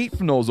 Meat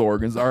from those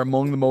organs are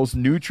among the most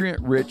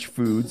nutrient-rich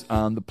foods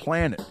on the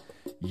planet.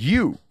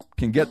 You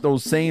can get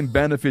those same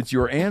benefits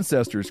your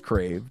ancestors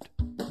craved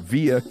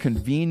via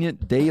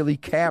convenient daily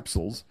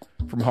capsules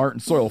from Heart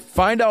and Soil.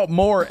 Find out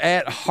more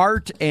at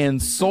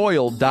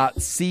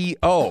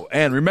heartandsoil.co.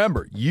 And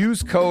remember,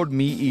 use code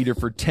MeatEater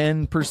for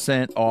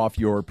 10% off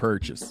your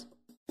purchase.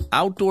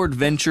 Outdoor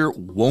adventure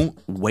won't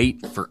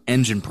wait for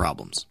engine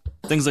problems.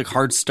 Things like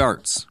hard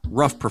starts,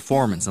 rough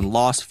performance, and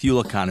lost fuel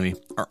economy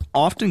are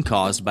often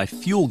caused by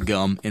fuel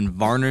gum and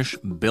varnish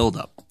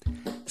buildup.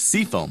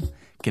 Seafoam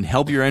can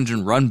help your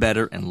engine run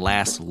better and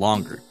last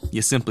longer.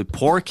 You simply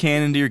pour a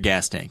can into your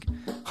gas tank.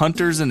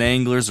 Hunters and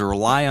anglers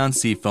rely on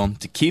Seafoam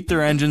to keep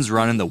their engines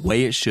running the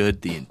way it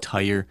should the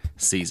entire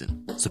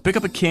season. So pick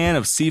up a can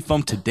of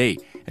Seafoam today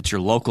at your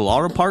local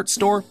auto parts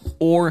store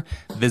or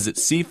visit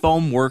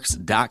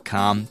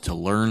seafoamworks.com to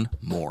learn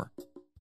more.